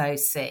can so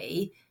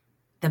see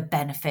the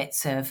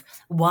benefits of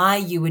why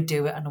you would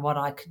do it and what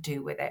I could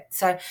do with it.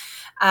 So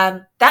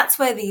that's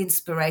where the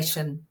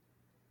inspiration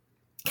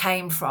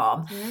came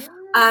from.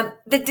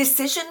 The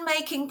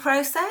decision-making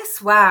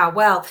process, wow,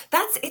 well,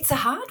 it's a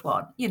hard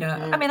one,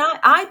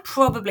 I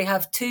probably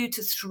have 2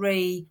 to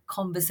 3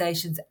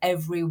 conversations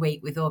every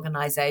week with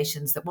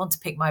organizations that want to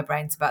pick my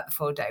brains about the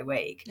 4-day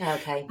week.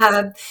 Okay.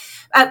 But,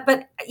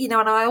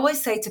 and I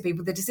always say to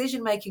people, the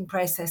decision-making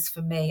process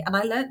for me, and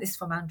I learned this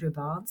from Andrew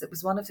Barnes, it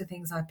was one of the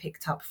things I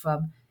picked up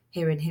from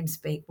hearing him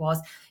speak,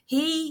 was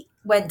he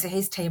went to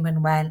his team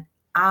and went,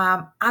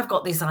 I've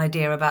got this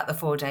idea about the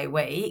 4-day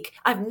week.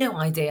 I have no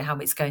idea how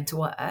it's going to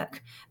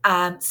work.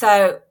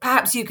 So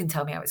perhaps you can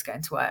tell me how it's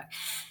going to work.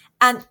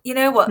 And you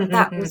know what?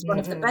 That was one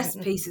of the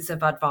best pieces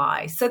of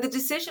advice. So the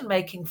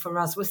decision-making for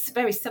us was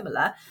very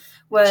similar.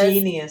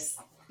 Genius.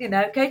 Go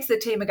to the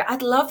team and go,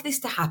 I'd love this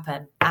to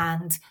happen.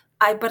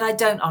 But I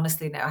don't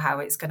honestly know how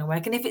it's going to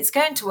work. And if it's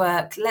going to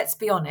work, let's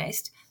be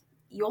honest,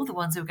 you're the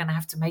ones who are going to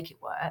have to make it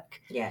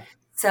work. Yeah.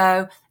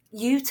 So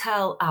you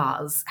tell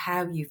us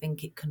how you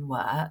think it can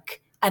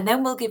work, and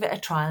then we'll give it a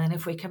trial. And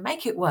if we can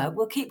make it work,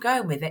 we'll keep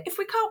going with it. If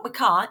we can't, we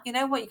can't. You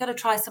know what? You've got to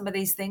try some of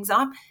these things.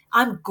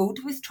 I'm good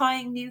with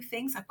trying new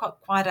things. I've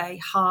got quite a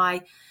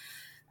high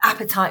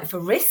appetite for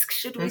risk,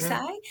 should we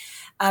say.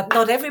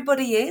 Not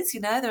everybody is.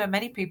 There are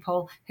many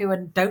people who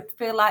don't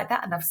feel like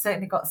that. And I've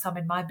certainly got some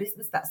in my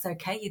business. That's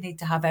okay. You need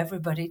to have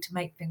everybody to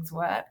make things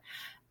work.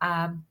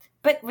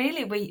 But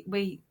really,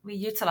 we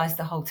utilize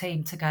the whole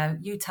team to go,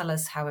 you tell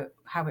us how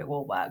it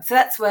will work. So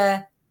that's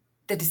where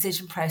the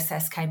decision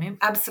process came in,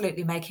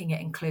 absolutely making it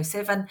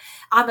inclusive. And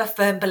I'm a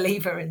firm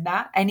believer in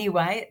that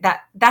anyway.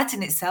 That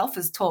in itself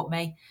has taught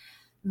me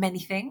many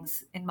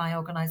things in my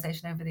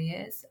organization over the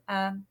years.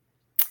 And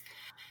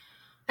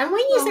when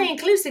you say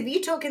inclusive, are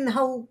you talking the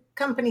whole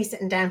company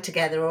sitting down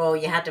together, or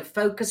you had a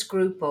focus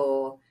group,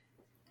 or?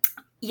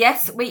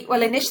 Yes,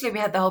 initially we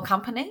had the whole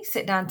company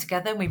sit down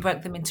together and we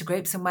broke them into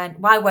groups and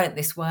went, why won't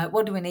this work?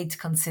 What do we need to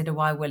consider?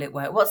 Why will it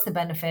work? What's the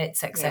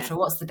benefits, etc.?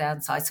 What's the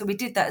downside? So we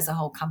did that as a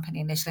whole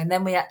company initially. And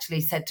then we actually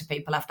said to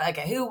people after,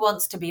 okay, who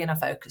wants to be in a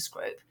focus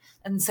group?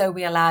 And so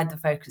we allowed the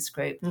focus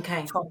group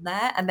from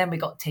there, and then we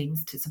got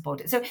teams to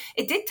support it. So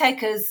it did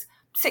take us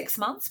 6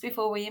 months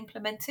before we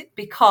implemented,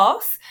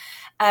 because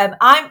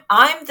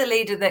I'm the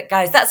leader that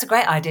goes, that's a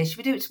great idea. Should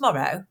we do it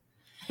tomorrow?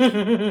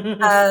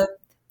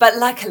 But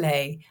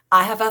luckily,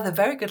 I have other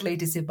very good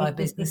leaders in my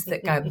business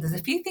that go, there's a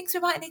few things we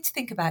might need to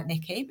think about,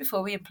 Nikki,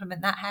 before we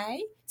implement that,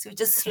 hey? So we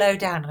just slow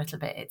down a little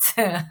bit.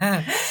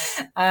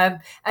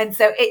 And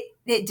so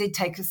it did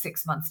take us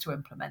 6 months to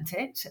implement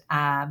it.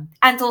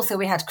 And also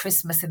we had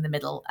Christmas in the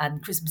middle,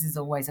 and Christmas is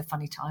always a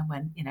funny time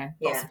when,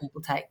 lots of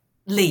people take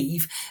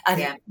leave,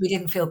 and we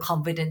didn't feel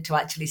confident to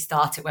actually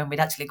start it when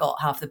we'd actually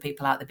got half the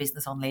people out of the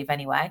business on leave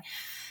anyway.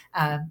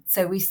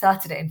 So we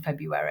started it in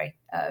February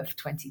of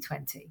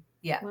 2020.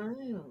 Yeah.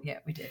 Wow. Yeah,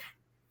 we did.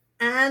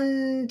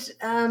 And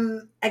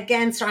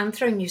again, so I'm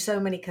throwing you so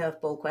many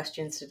curveball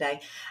questions today.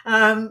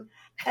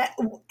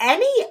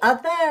 Any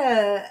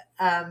other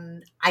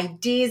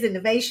ideas,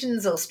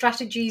 innovations, or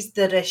strategies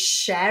that are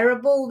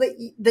shareable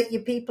that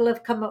your people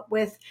have come up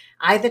with,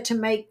 either to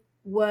make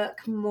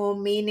work more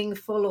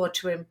meaningful or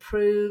to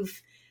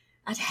improve?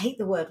 I'd hate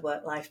the word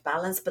work-life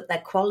balance, but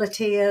their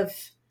quality of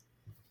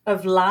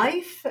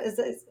life.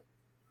 Anything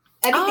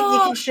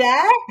you can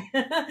share?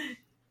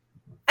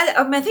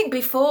 I think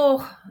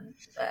before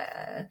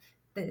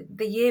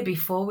the year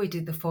before we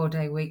did the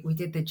 4-day week, we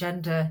did the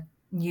gender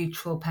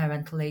neutral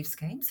parental leave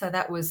scheme. So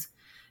that was,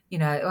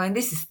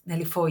 this is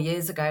nearly 4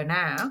 years ago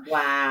now.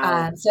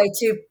 Wow. So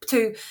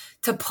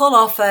to pull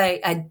off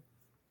a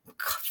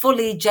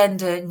fully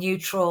gender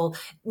neutral,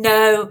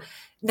 no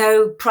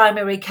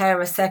primary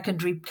carer,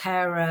 secondary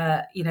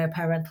carer,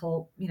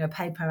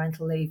 paid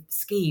parental leave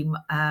scheme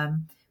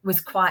was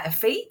quite a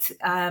feat.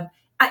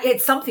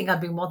 It's something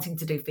I've been wanting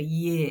to do for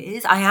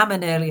years. I am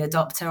an early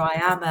adopter. I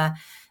am an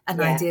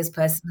ideas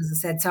person, as I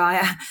said. So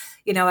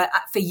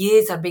for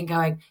years I've been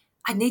going,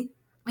 we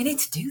need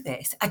to do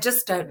this. I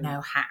just don't know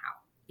how,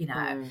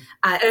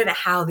 I don't know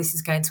how this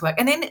is going to work.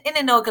 And in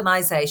an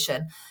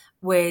organization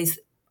with,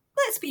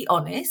 let's be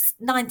honest,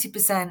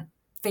 90%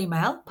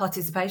 female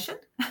participation.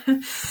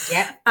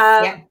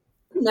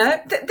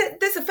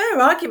 There's a fair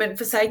argument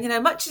for saying,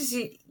 much as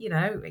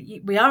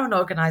we are an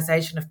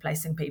organisation of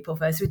placing people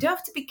first, we do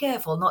have to be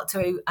careful not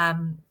to,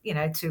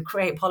 to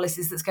create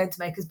policies that's going to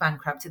make us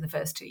bankrupt in the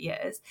first 2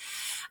 years.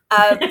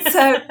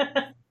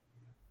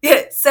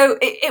 So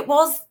it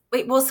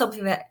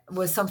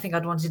was something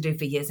I'd wanted to do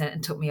for years, and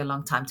it took me a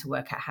long time to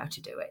work out how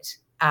to do it.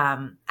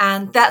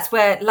 And that's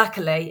where,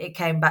 luckily, it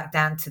came back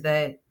down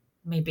to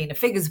me being a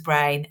figures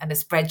brain and a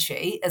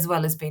spreadsheet, as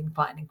well as being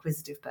quite an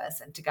inquisitive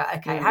person, to go,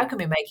 okay, how can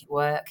we make it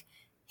work?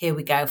 Here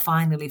we go.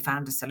 Finally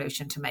found a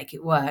solution to make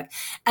it work.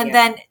 And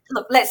then,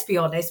 look, let's be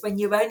honest, when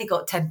you've only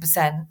got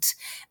 10%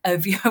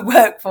 of your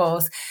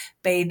workforce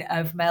being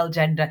of male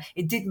gender,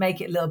 it did make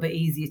it a little bit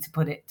easier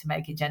to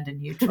make it gender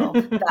neutral.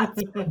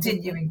 That's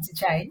continuing to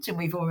change. And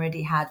we've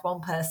already had one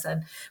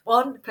person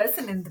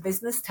in the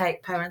business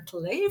take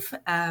parental leave,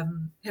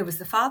 who was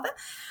the father.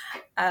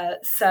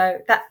 So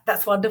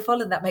that's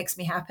wonderful, and that makes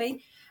me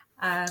happy.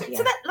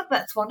 So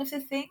that's one of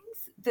the things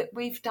that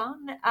we've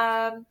done.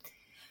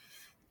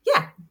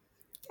 Yeah.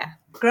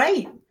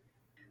 Great.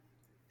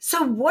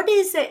 So what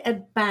is it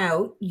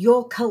about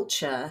your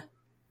culture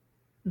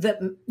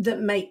that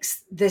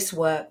makes this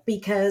work?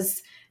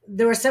 Because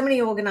there are so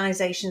many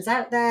organizations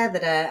out there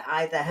that are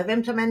either have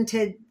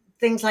implemented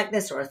things like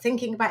this or are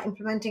thinking about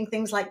implementing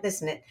things like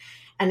this,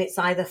 and it's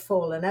either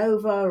fallen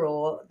over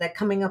or they're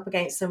coming up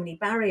against so many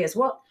barriers.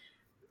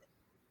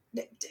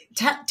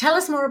 Tell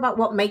us more about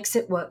what makes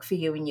it work for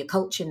you in your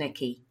culture,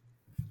 Nikki.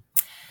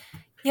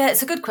 Yeah,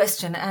 it's a good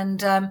question.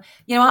 And,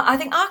 I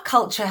think our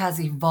culture has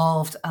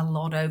evolved a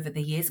lot over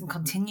the years and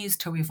continues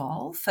to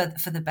evolve for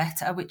the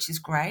better, which is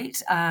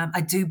great.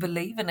 I do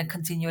believe in a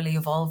continually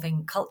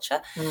evolving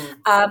culture.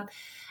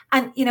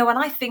 And, when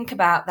I think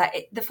about that,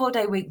 the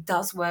 4-day week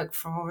does work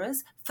for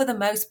us for the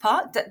most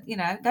part.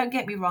 Don't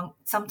get me wrong.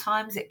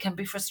 Sometimes it can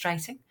be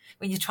frustrating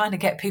when you're trying to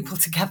get people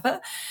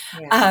together,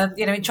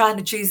 and trying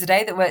to choose a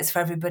day that works for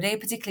everybody,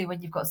 particularly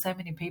when you've got so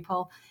many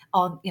people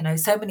on,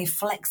 so many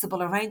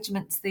flexible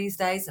arrangements these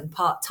days, and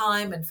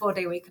part-time and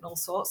 4-day week and all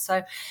sorts.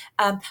 So,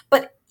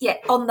 but yeah,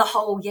 on the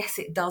whole, yes,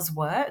 it does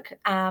work.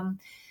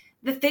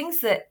 The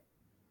things that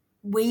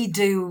we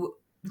do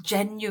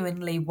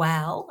genuinely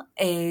well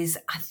is,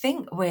 I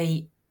think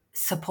we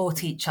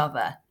support each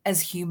other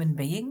as human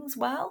beings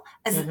well,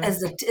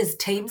 as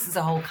teams, as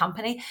a whole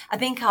company. I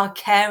think our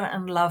care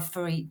and love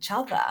for each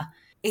other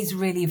is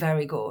really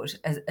very good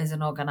as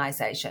an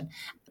organisation.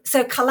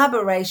 So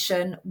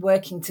collaboration,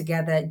 working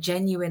together,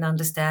 genuine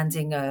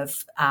understanding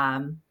of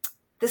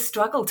the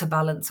struggle to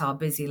balance our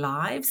busy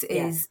lives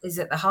is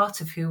at the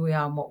heart of who we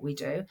are and what we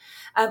do.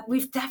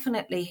 We've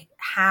definitely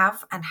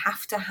have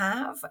to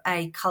have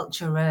a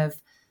culture of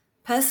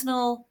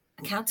personal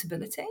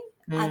accountability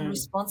and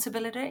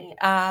responsibility.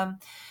 As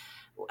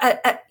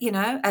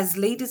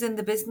leaders in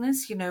the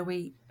business,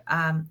 we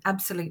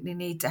absolutely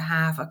need to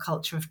have a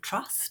culture of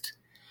trust.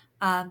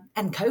 And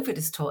COVID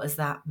has taught us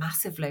that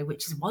massively,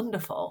 which is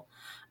wonderful.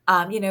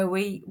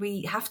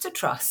 We have to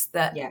trust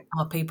that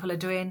our people are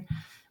doing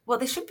what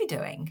they should be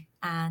doing.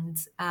 And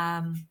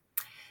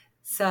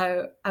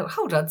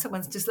hold on,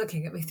 someone's just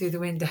looking at me through the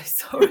window.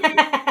 Sorry.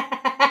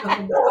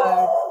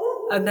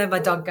 And then my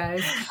dog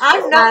goes.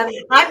 I'm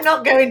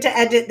not going to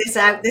edit this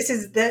out. This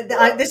is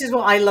this is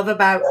what I love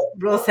about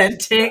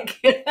Rawthentic.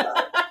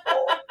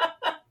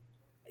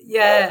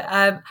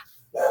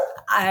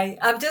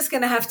 I'm just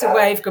going to have to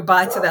wave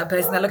goodbye to that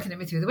person. They're looking at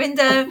me through the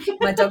window.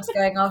 My dog's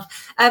going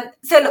off.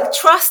 So look,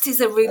 trust is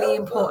a really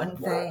important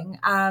thing.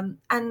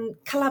 And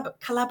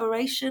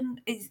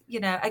collaboration is,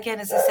 again,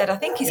 as I said, I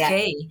think is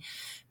key,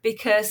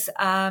 because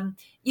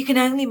you can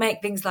only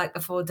make things like the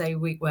 4-day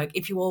week work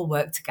if you all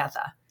work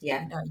together.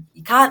 Yeah.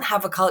 You can't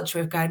have a culture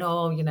of going,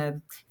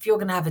 if you're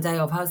going to have a day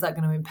off, how's that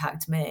going to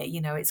impact me?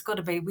 It's got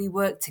to be, we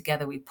work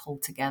together, we pull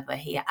together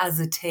here as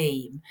a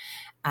team.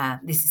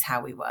 This is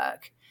how we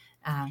work.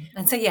 I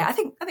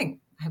think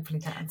hopefully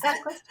that answers the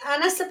question.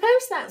 And I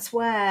suppose that's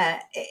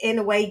where, in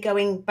a way,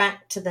 going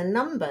back to the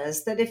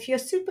numbers, that if you're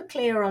super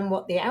clear on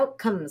what the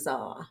outcomes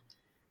are,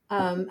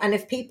 and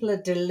if people are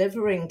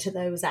delivering to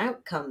those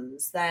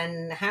outcomes,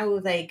 then how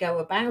they go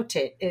about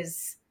it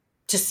is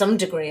to some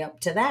degree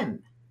up to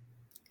them.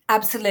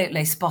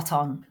 Absolutely spot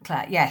on,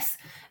 Claire. Yes.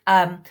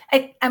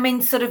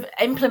 Sort of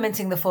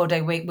implementing the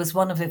 4-day week was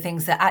one of the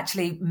things that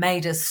actually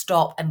made us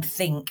stop and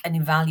think and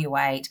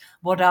evaluate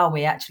what are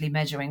we actually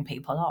measuring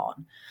people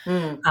on,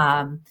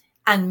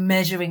 and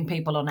measuring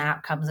people on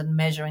outcomes and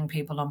measuring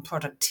people on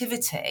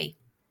productivity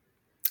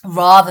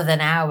rather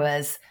than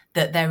hours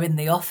that they're in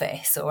the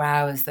office or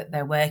hours that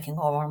they're working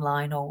or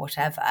online or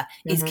whatever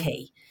is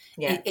key.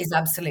 Yeah. It is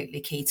absolutely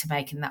key to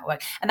making that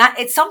work. And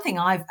it's something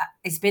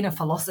it's been a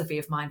philosophy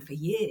of mine for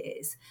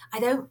years.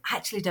 I don't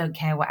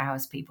care what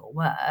hours people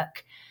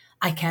work.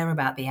 I care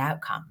about the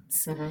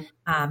outcomes.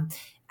 And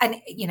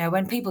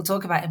when people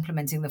talk about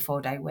implementing the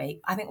 4-day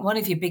week, I think one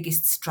of your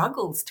biggest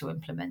struggles to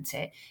implement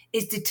it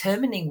is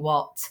determining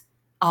what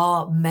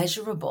are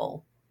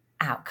measurable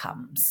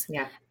outcomes.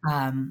 Yeah.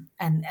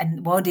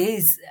 And what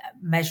is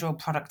measurable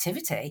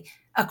productivity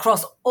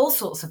across all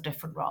sorts of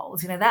different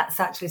roles. That's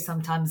actually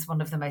sometimes one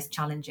of the most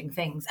challenging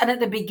things. And at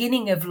the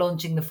beginning of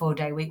launching the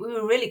 4-day week, we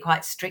were really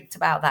quite strict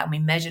about that, and we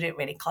measured it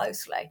really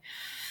closely.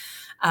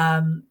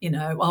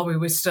 While we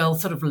were still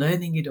sort of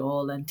learning it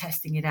all and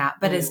testing it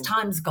out. But as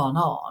time's gone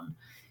on,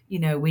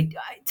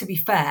 to be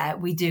fair,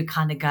 we do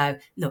kind of go,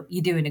 look,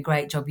 you're doing a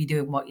great job. You're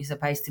doing what you're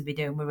supposed to be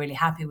doing. We're really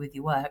happy with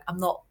your work. I'm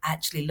not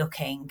actually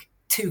looking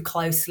too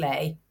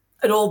closely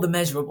at all the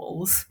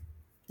measurables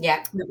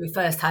that we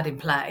first had in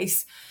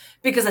place,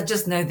 because I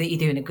just know that you're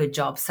doing a good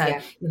job. So,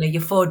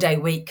 your 4-day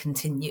week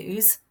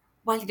continues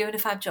while you're doing a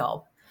fab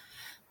job.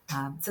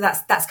 So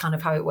that's kind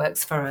of how it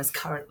works for us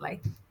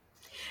currently.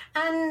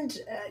 And,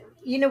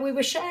 we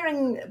were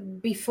sharing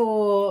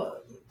before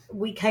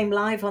we came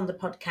live on the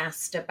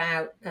podcast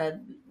about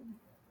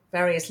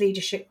various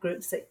leadership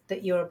groups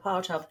that you're a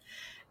part of.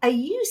 Are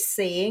you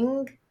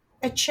seeing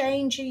a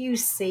change? Are you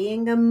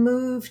seeing a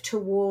move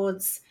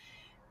towards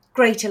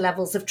greater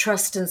levels of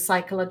trust and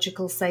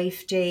psychological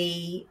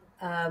safety?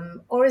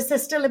 Or is there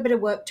still a bit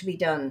of work to be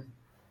done?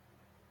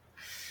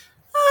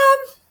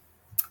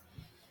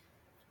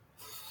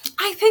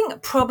 I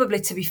think probably,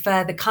 to be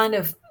fair, the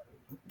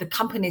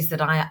companies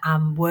that I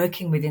am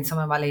working with in some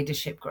of my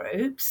leadership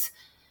groups,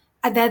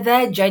 they're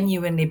there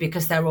genuinely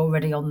because they're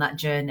already on that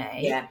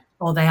journey,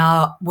 or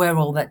we're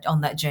all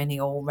on that journey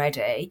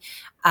already.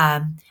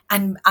 And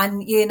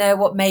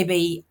what,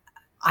 maybe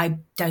I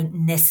don't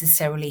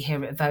necessarily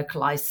hear it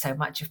vocalized so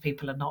much if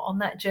people are not on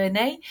that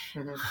journey,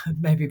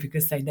 maybe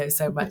because they know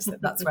so much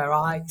that's where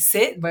I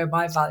sit, where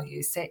my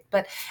values sit.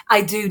 But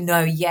I do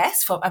know,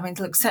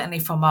 certainly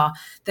from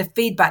the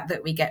feedback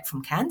that we get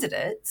from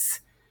candidates,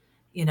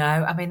 in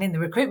the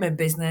recruitment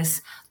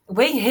business,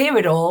 we hear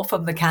it all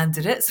from the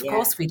candidates. Of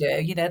course we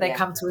do. They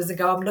come to us and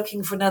go, I'm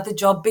looking for another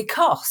job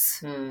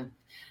because...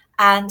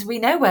 And we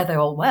know where they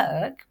all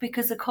work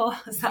because, of course,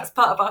 that's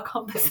part of our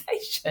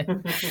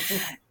conversation,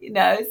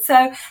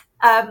 So,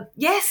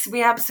 yes,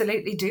 we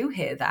absolutely do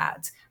hear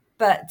that.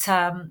 But,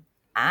 and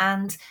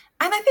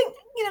I think,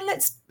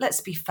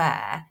 let's be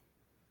fair.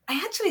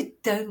 I actually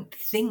don't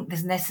think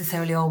there's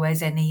necessarily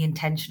always any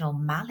intentional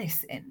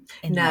malice in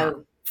that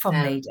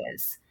from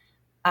leaders.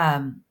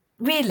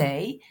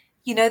 Really,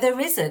 there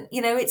isn't.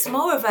 It's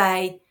more of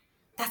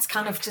that's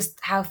kind of just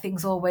how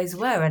things always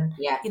were. And,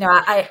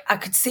 I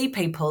could see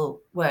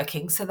people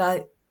working, so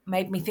that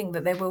made me think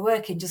that they were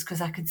working just because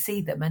I could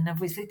see them. And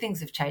obviously things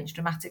have changed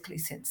dramatically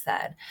since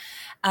then.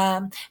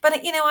 But,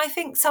 I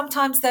think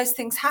sometimes those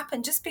things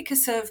happen just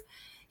because of,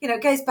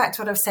 it goes back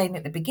to what I was saying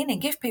at the beginning,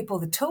 give people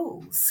the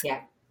tools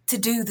to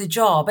do the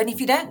job. And if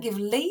you don't give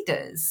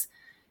leaders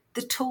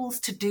the tools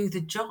to do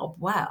the job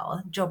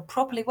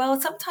properly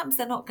well, sometimes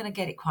they're not going to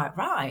get it quite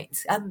right.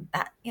 And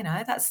that,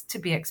 that's to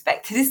be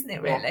expected, isn't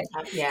it, really?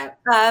 Yeah.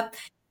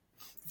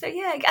 So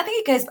yeah, I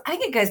think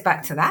it goes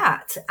back to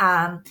that.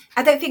 I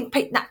don't think,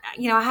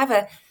 I have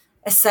a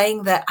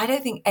saying that I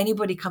don't think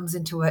anybody comes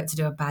into work to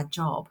do a bad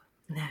job.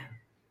 No.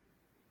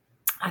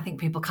 I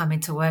think people come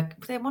into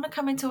work, they want to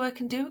come into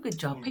work and do a good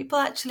job. Yeah. People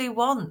actually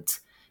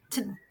want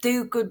to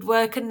do good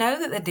work and know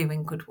that they're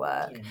doing good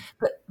work. Yeah.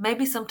 But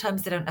maybe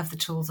sometimes they don't have the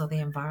tools or the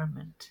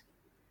environment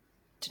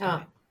to do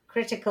it.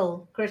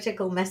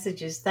 Critical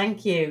messages.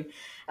 Thank you.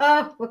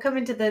 Oh, we're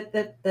coming to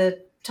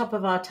the top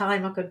of our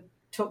time. I could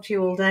talk to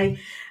you all day.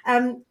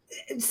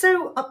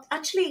 So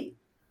actually,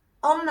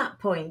 on that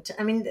point,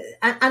 I mean,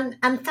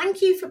 and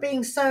thank you for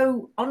being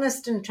so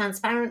honest and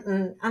transparent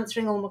and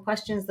answering all my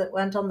questions that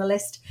weren't on the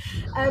list.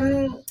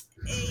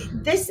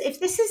 If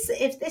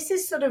this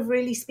is sort of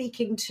really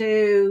speaking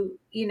to,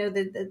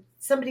 the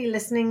somebody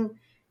listening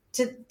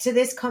to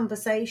this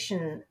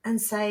conversation and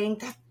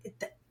saying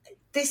that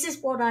this is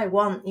what I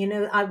want,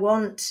 I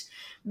want,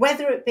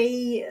 whether it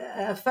be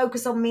a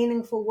focus on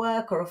meaningful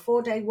work or a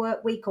 4-day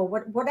work week or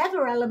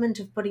whatever element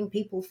of putting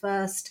people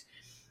first,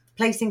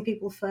 placing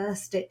people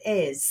first it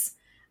is.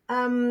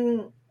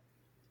 What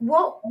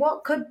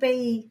could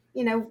be,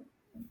 a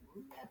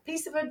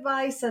piece of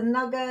advice, a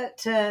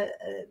nugget,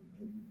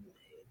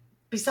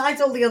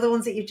 besides all the other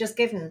ones that you've just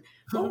given,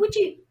 what would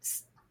you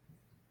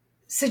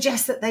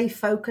suggest that they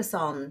focus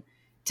on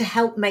to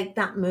help make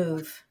that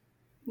move?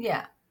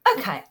 Yeah.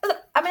 Okay. Look,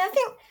 I mean, I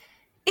think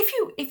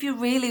if you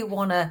really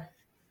want to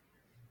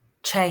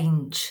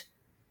change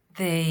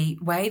the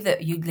way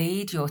that you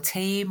lead your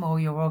team or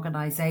your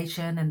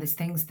organization, and there's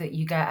things that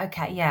you go,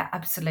 okay, yeah,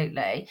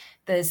 absolutely.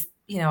 There's,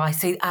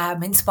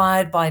 I'm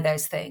inspired by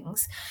those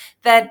things.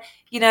 Then,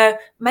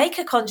 make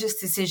a conscious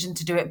decision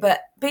to do it,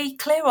 but be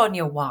clear on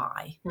your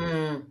why.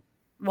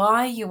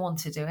 Why you want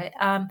to do it.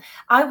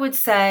 I would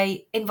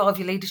say involve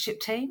your leadership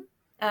team.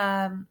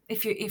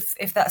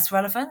 If that's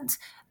relevant,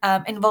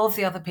 involve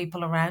the other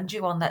people around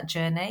you on that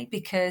journey,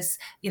 because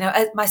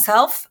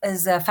myself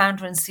as a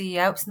founder and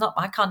CEO,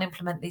 I can't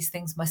implement these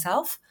things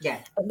myself. Yeah,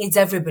 it needs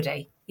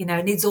everybody.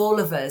 It needs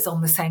all of us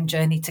on the same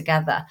journey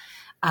together.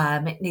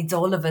 It needs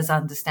all of us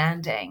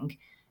understanding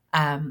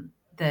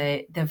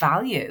the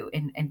value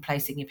in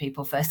placing your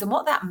people first and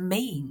what that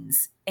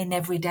means in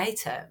everyday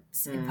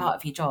terms in part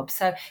of your job.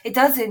 So it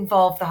does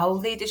involve the whole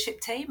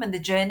leadership team and the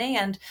journey.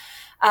 And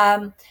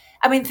to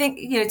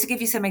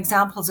give you some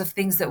examples of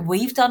things that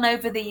we've done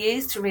over the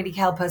years to really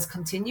help us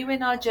continue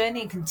in our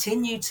journey and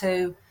continue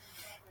to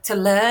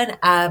learn.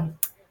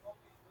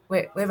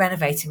 We're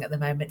renovating at the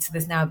moment, so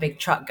there's now a big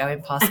truck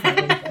going past my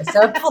window.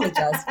 So I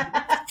apologise.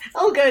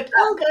 All good.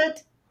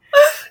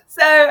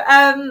 So,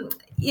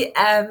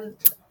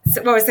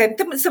 so what I was saying,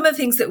 some of the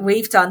things that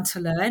we've done to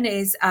learn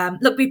is,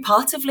 be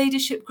part of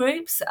leadership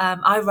groups.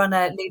 I run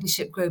a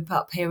leadership group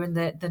up here in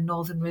the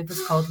Northern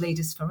Rivers called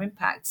Leaders for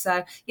Impact.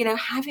 So,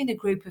 having a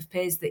group of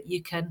peers that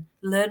you can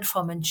learn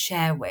from and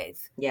share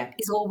with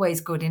is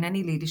always good in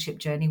any leadership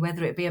journey,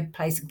 whether it be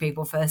placing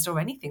people first or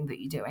anything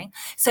that you're doing.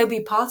 So be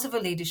part of a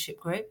leadership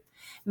group,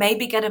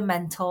 maybe get a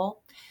mentor.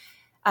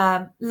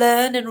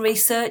 Learn and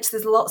research.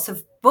 There's lots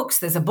of books.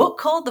 There's a book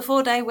called The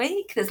 4-Day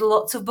Week. There's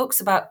lots of books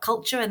about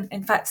culture. And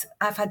in fact,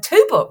 I've had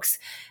 2 books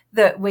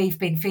that we've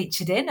been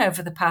featured in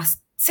over the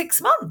past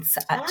 6 months,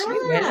 actually,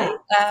 really.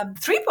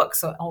 3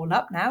 books are all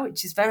up now,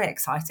 which is very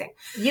exciting.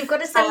 You've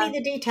got to send me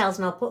the details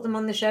and I'll put them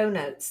on the show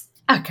notes.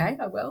 Okay,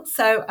 I will.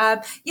 So,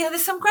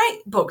 there's some great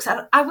books.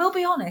 I will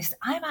be honest,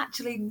 I'm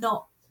actually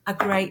not a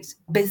great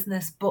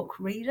business book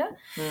reader.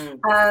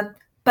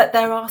 But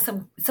there are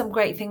some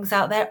great things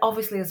out there,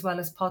 obviously, as well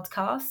as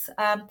podcasts.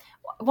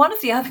 One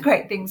of the other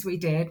great things we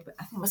did,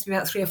 I think it must be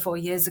about 3 or 4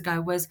 years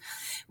ago, was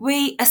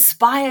we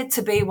aspired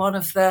to be one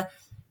of the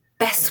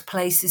best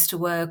places to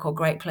work or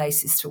great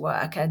places to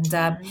work. And,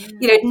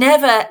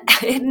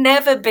 it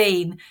never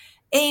been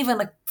even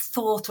a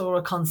thought or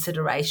a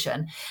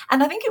consideration.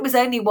 And I think it was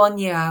only 1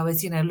 year I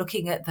was,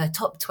 looking at the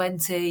top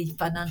 20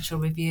 Financial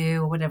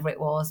Review or whatever it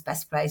was,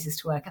 best places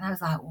to work. And I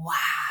was like, wow.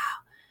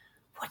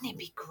 Wouldn't it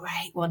be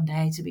great one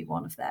day to be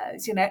one of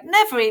those?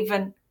 Never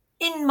even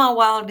in my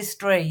wildest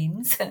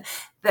dreams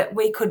that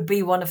we could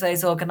be one of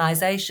those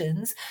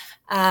organisations.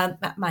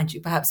 Mind you,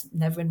 perhaps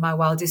never in my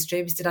wildest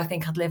dreams did I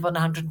think I'd live on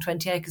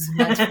 120 acres of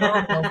mountain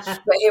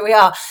but here we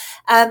are.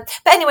 But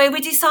anyway,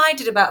 we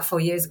decided about 4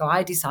 years ago,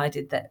 I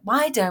decided that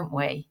why don't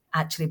we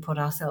actually put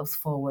ourselves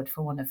forward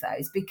for one of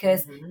those?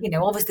 Because,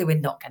 obviously we're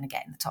not going to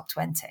get in the top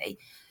 20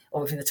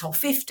 or even the top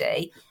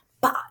 50,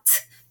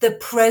 but the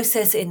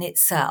process in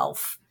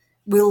itself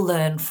we'll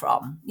learn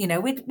from.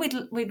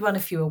 We'd won a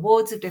few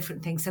awards of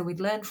different things, so we'd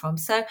learn from.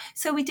 So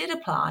we did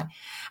apply,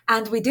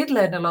 and we did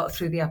learn a lot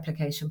through the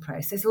application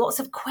process. Lots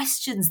of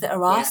questions that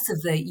are asked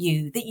of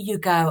you that you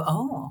go,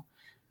 oh,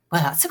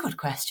 Well, that's a good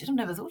question. I've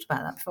never thought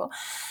about that before.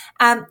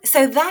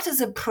 So that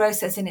as a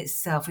process in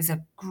itself is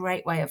a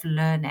great way of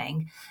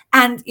learning.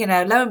 And, you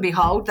know, lo and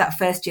behold, that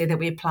first year that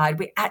we applied,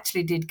 we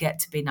actually did get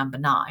to be number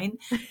 9,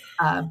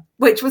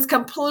 which was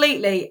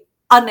completely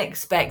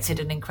unexpected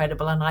and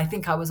incredible. And I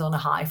think I was on a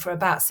high for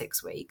about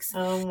 6 weeks.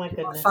 Oh, my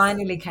goodness. I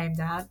finally came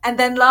down. And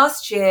then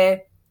last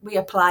year, we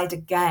applied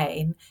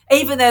again,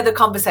 even though the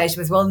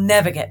conversation was, we'll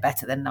never get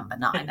better than number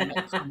 9. I mean,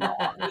 come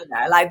on, you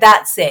know, like,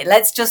 that's it.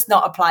 Let's just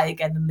not apply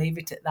again and leave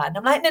it at that. And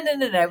I'm like,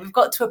 no. We've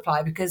got to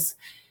apply because,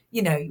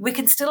 you know, we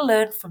can still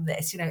learn from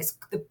this. You know,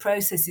 the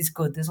process is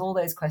good. There's all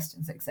those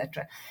questions,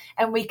 etc.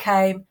 And we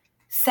came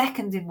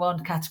second in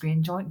one category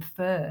and joint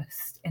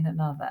first in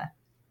another.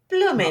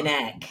 Blooming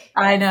heck.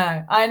 I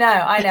know. And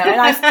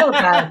I still go,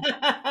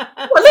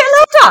 well, little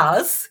old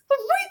us.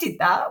 We did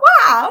that.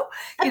 Wow.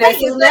 You know,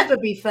 you'll never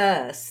be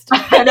first.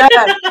 I know.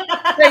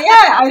 So,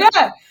 yeah, I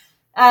know.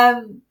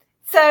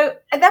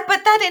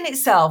 But that in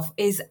itself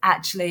is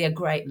actually a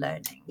great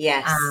learning.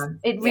 Yes.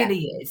 It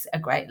really is a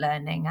great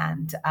learning.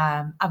 And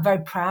I'm very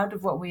proud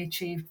of what we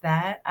achieved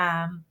there.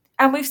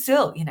 And we've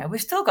still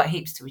got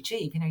heaps to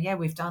achieve. You know, yeah,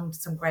 we've done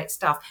some great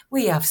stuff.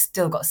 We have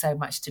still got so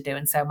much to do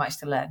and so much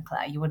to learn,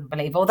 Claire. You wouldn't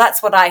believe. Well,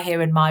 that's what I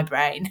hear in my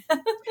brain.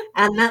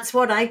 And that's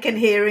what I can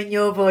hear in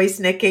your voice,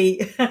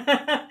 Nikki.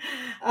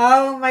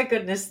 Oh my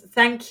goodness.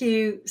 Thank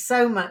you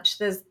so much.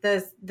 There's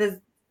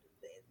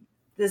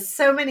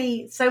so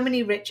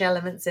many rich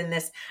elements in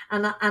this.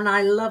 And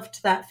I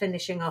loved that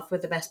finishing off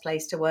with the best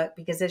place to work,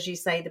 because as you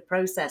say, the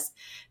process,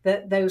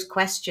 those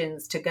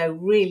questions, to go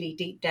really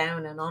deep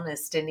down and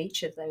honest in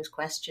each of those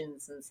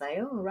questions and say,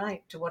 oh,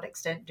 right, to what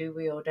extent do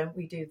we or don't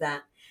we do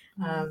that?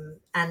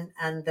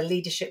 And the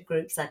leadership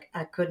groups,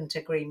 I couldn't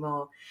agree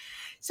more.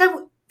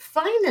 So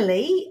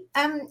finally,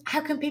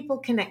 how can people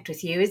connect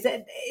with you? Is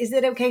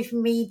it okay for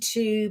me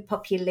to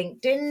pop your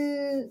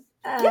LinkedIn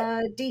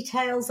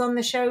details on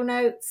the show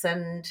notes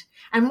and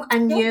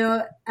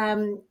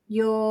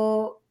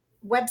your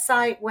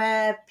website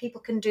where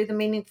people can do the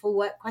Meaningful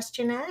Work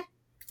questionnaire?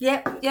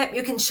 Yep,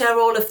 you can share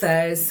all of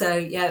those.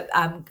 So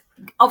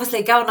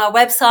obviously go on our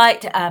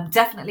website,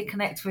 definitely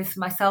connect with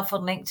myself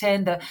on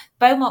LinkedIn. The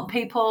Beaumont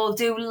people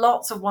do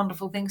lots of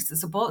wonderful things to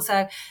support.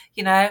 So,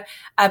 you know,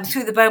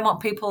 through the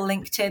Beaumont people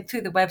LinkedIn,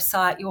 through the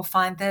website, you'll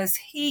find there's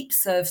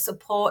heaps of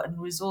support and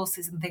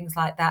resources and things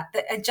like that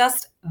are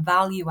just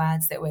value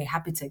adds that we're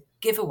happy to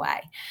give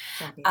away.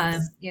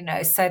 You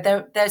know, so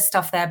there's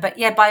stuff there. But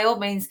yeah, by all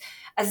means,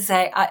 as I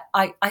say,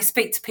 I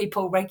speak to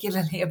people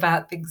regularly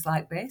about things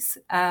like this.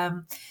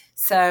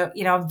 So,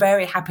 you know, I'm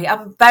very happy.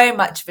 I'm very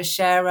much of a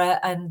sharer,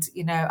 and,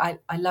 you know,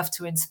 I love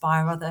to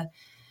inspire other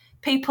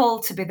people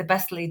to be the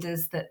best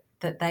leaders that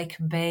they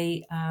can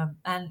be,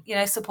 and, you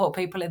know, support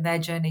people in their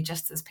journey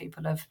just as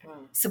people have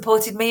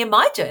supported me in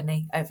my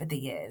journey over the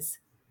years.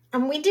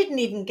 And we didn't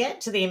even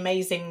get to the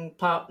amazing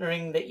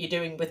partnering that you're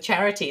doing with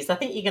charities. I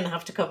think you're going to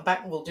have to come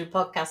back and we'll do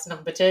podcast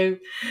number 2.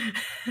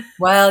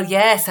 Well,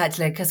 yes,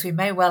 actually, because we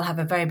may well have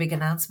a very big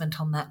announcement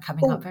on that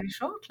coming up very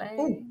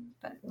shortly.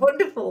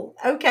 Wonderful.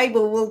 Okay,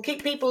 well, we'll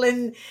keep people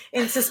in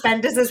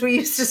suspenders, as we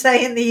used to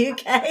say in the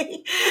UK.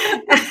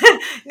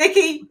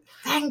 Nikki,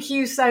 thank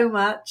you so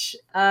much.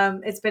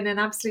 It's been an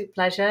absolute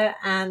pleasure.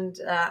 And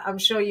I'm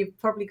sure you've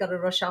probably got to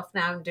rush off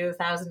now and do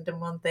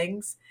 1,001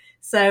 things.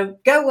 So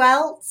go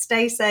well,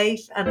 stay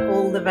safe, and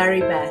all the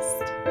very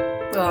best.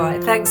 All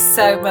right. Thanks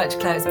so much,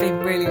 Claire. It's been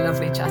really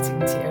lovely chatting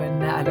to you,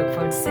 and I look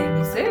forward to seeing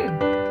you soon.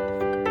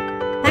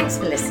 Thanks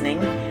for listening,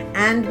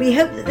 and we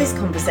hope that this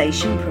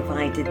conversation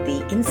provided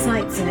the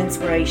insights and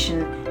inspiration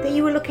that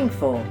you were looking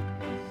for.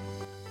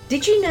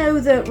 Did you know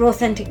that Raw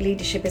Authentic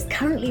Leadership is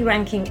currently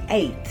ranking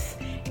 8th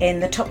in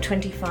the top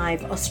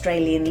 25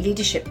 Australian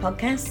leadership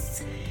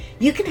podcasts?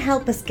 You can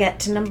help us get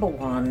to number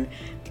 1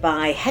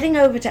 by heading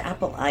over to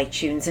Apple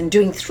iTunes and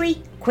doing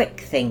 3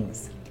 quick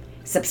things: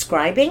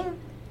 subscribing,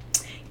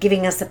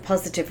 giving us a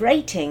positive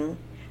rating,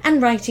 and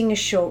writing a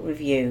short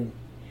review.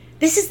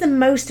 This is the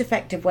most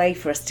effective way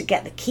for us to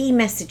get the key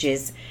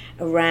messages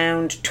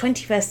around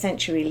 21st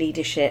century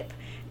leadership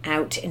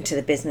out into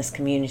the business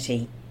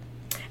community.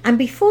 And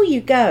before you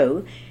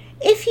go,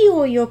 if you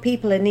or your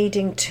people are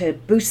needing to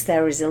boost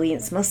their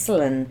resilience muscle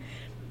and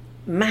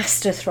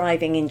master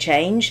thriving in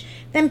change,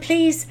 then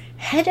please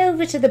head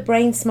over to the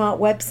Brain Smart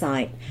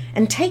website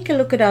and take a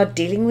look at our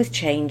Dealing with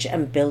Change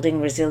and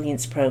Building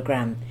Resilience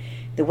program.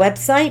 The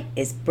website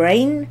is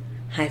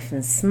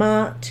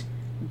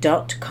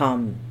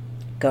brain-smart.com.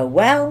 Go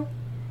well,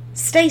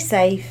 stay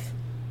safe,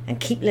 and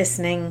keep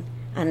listening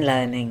and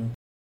learning.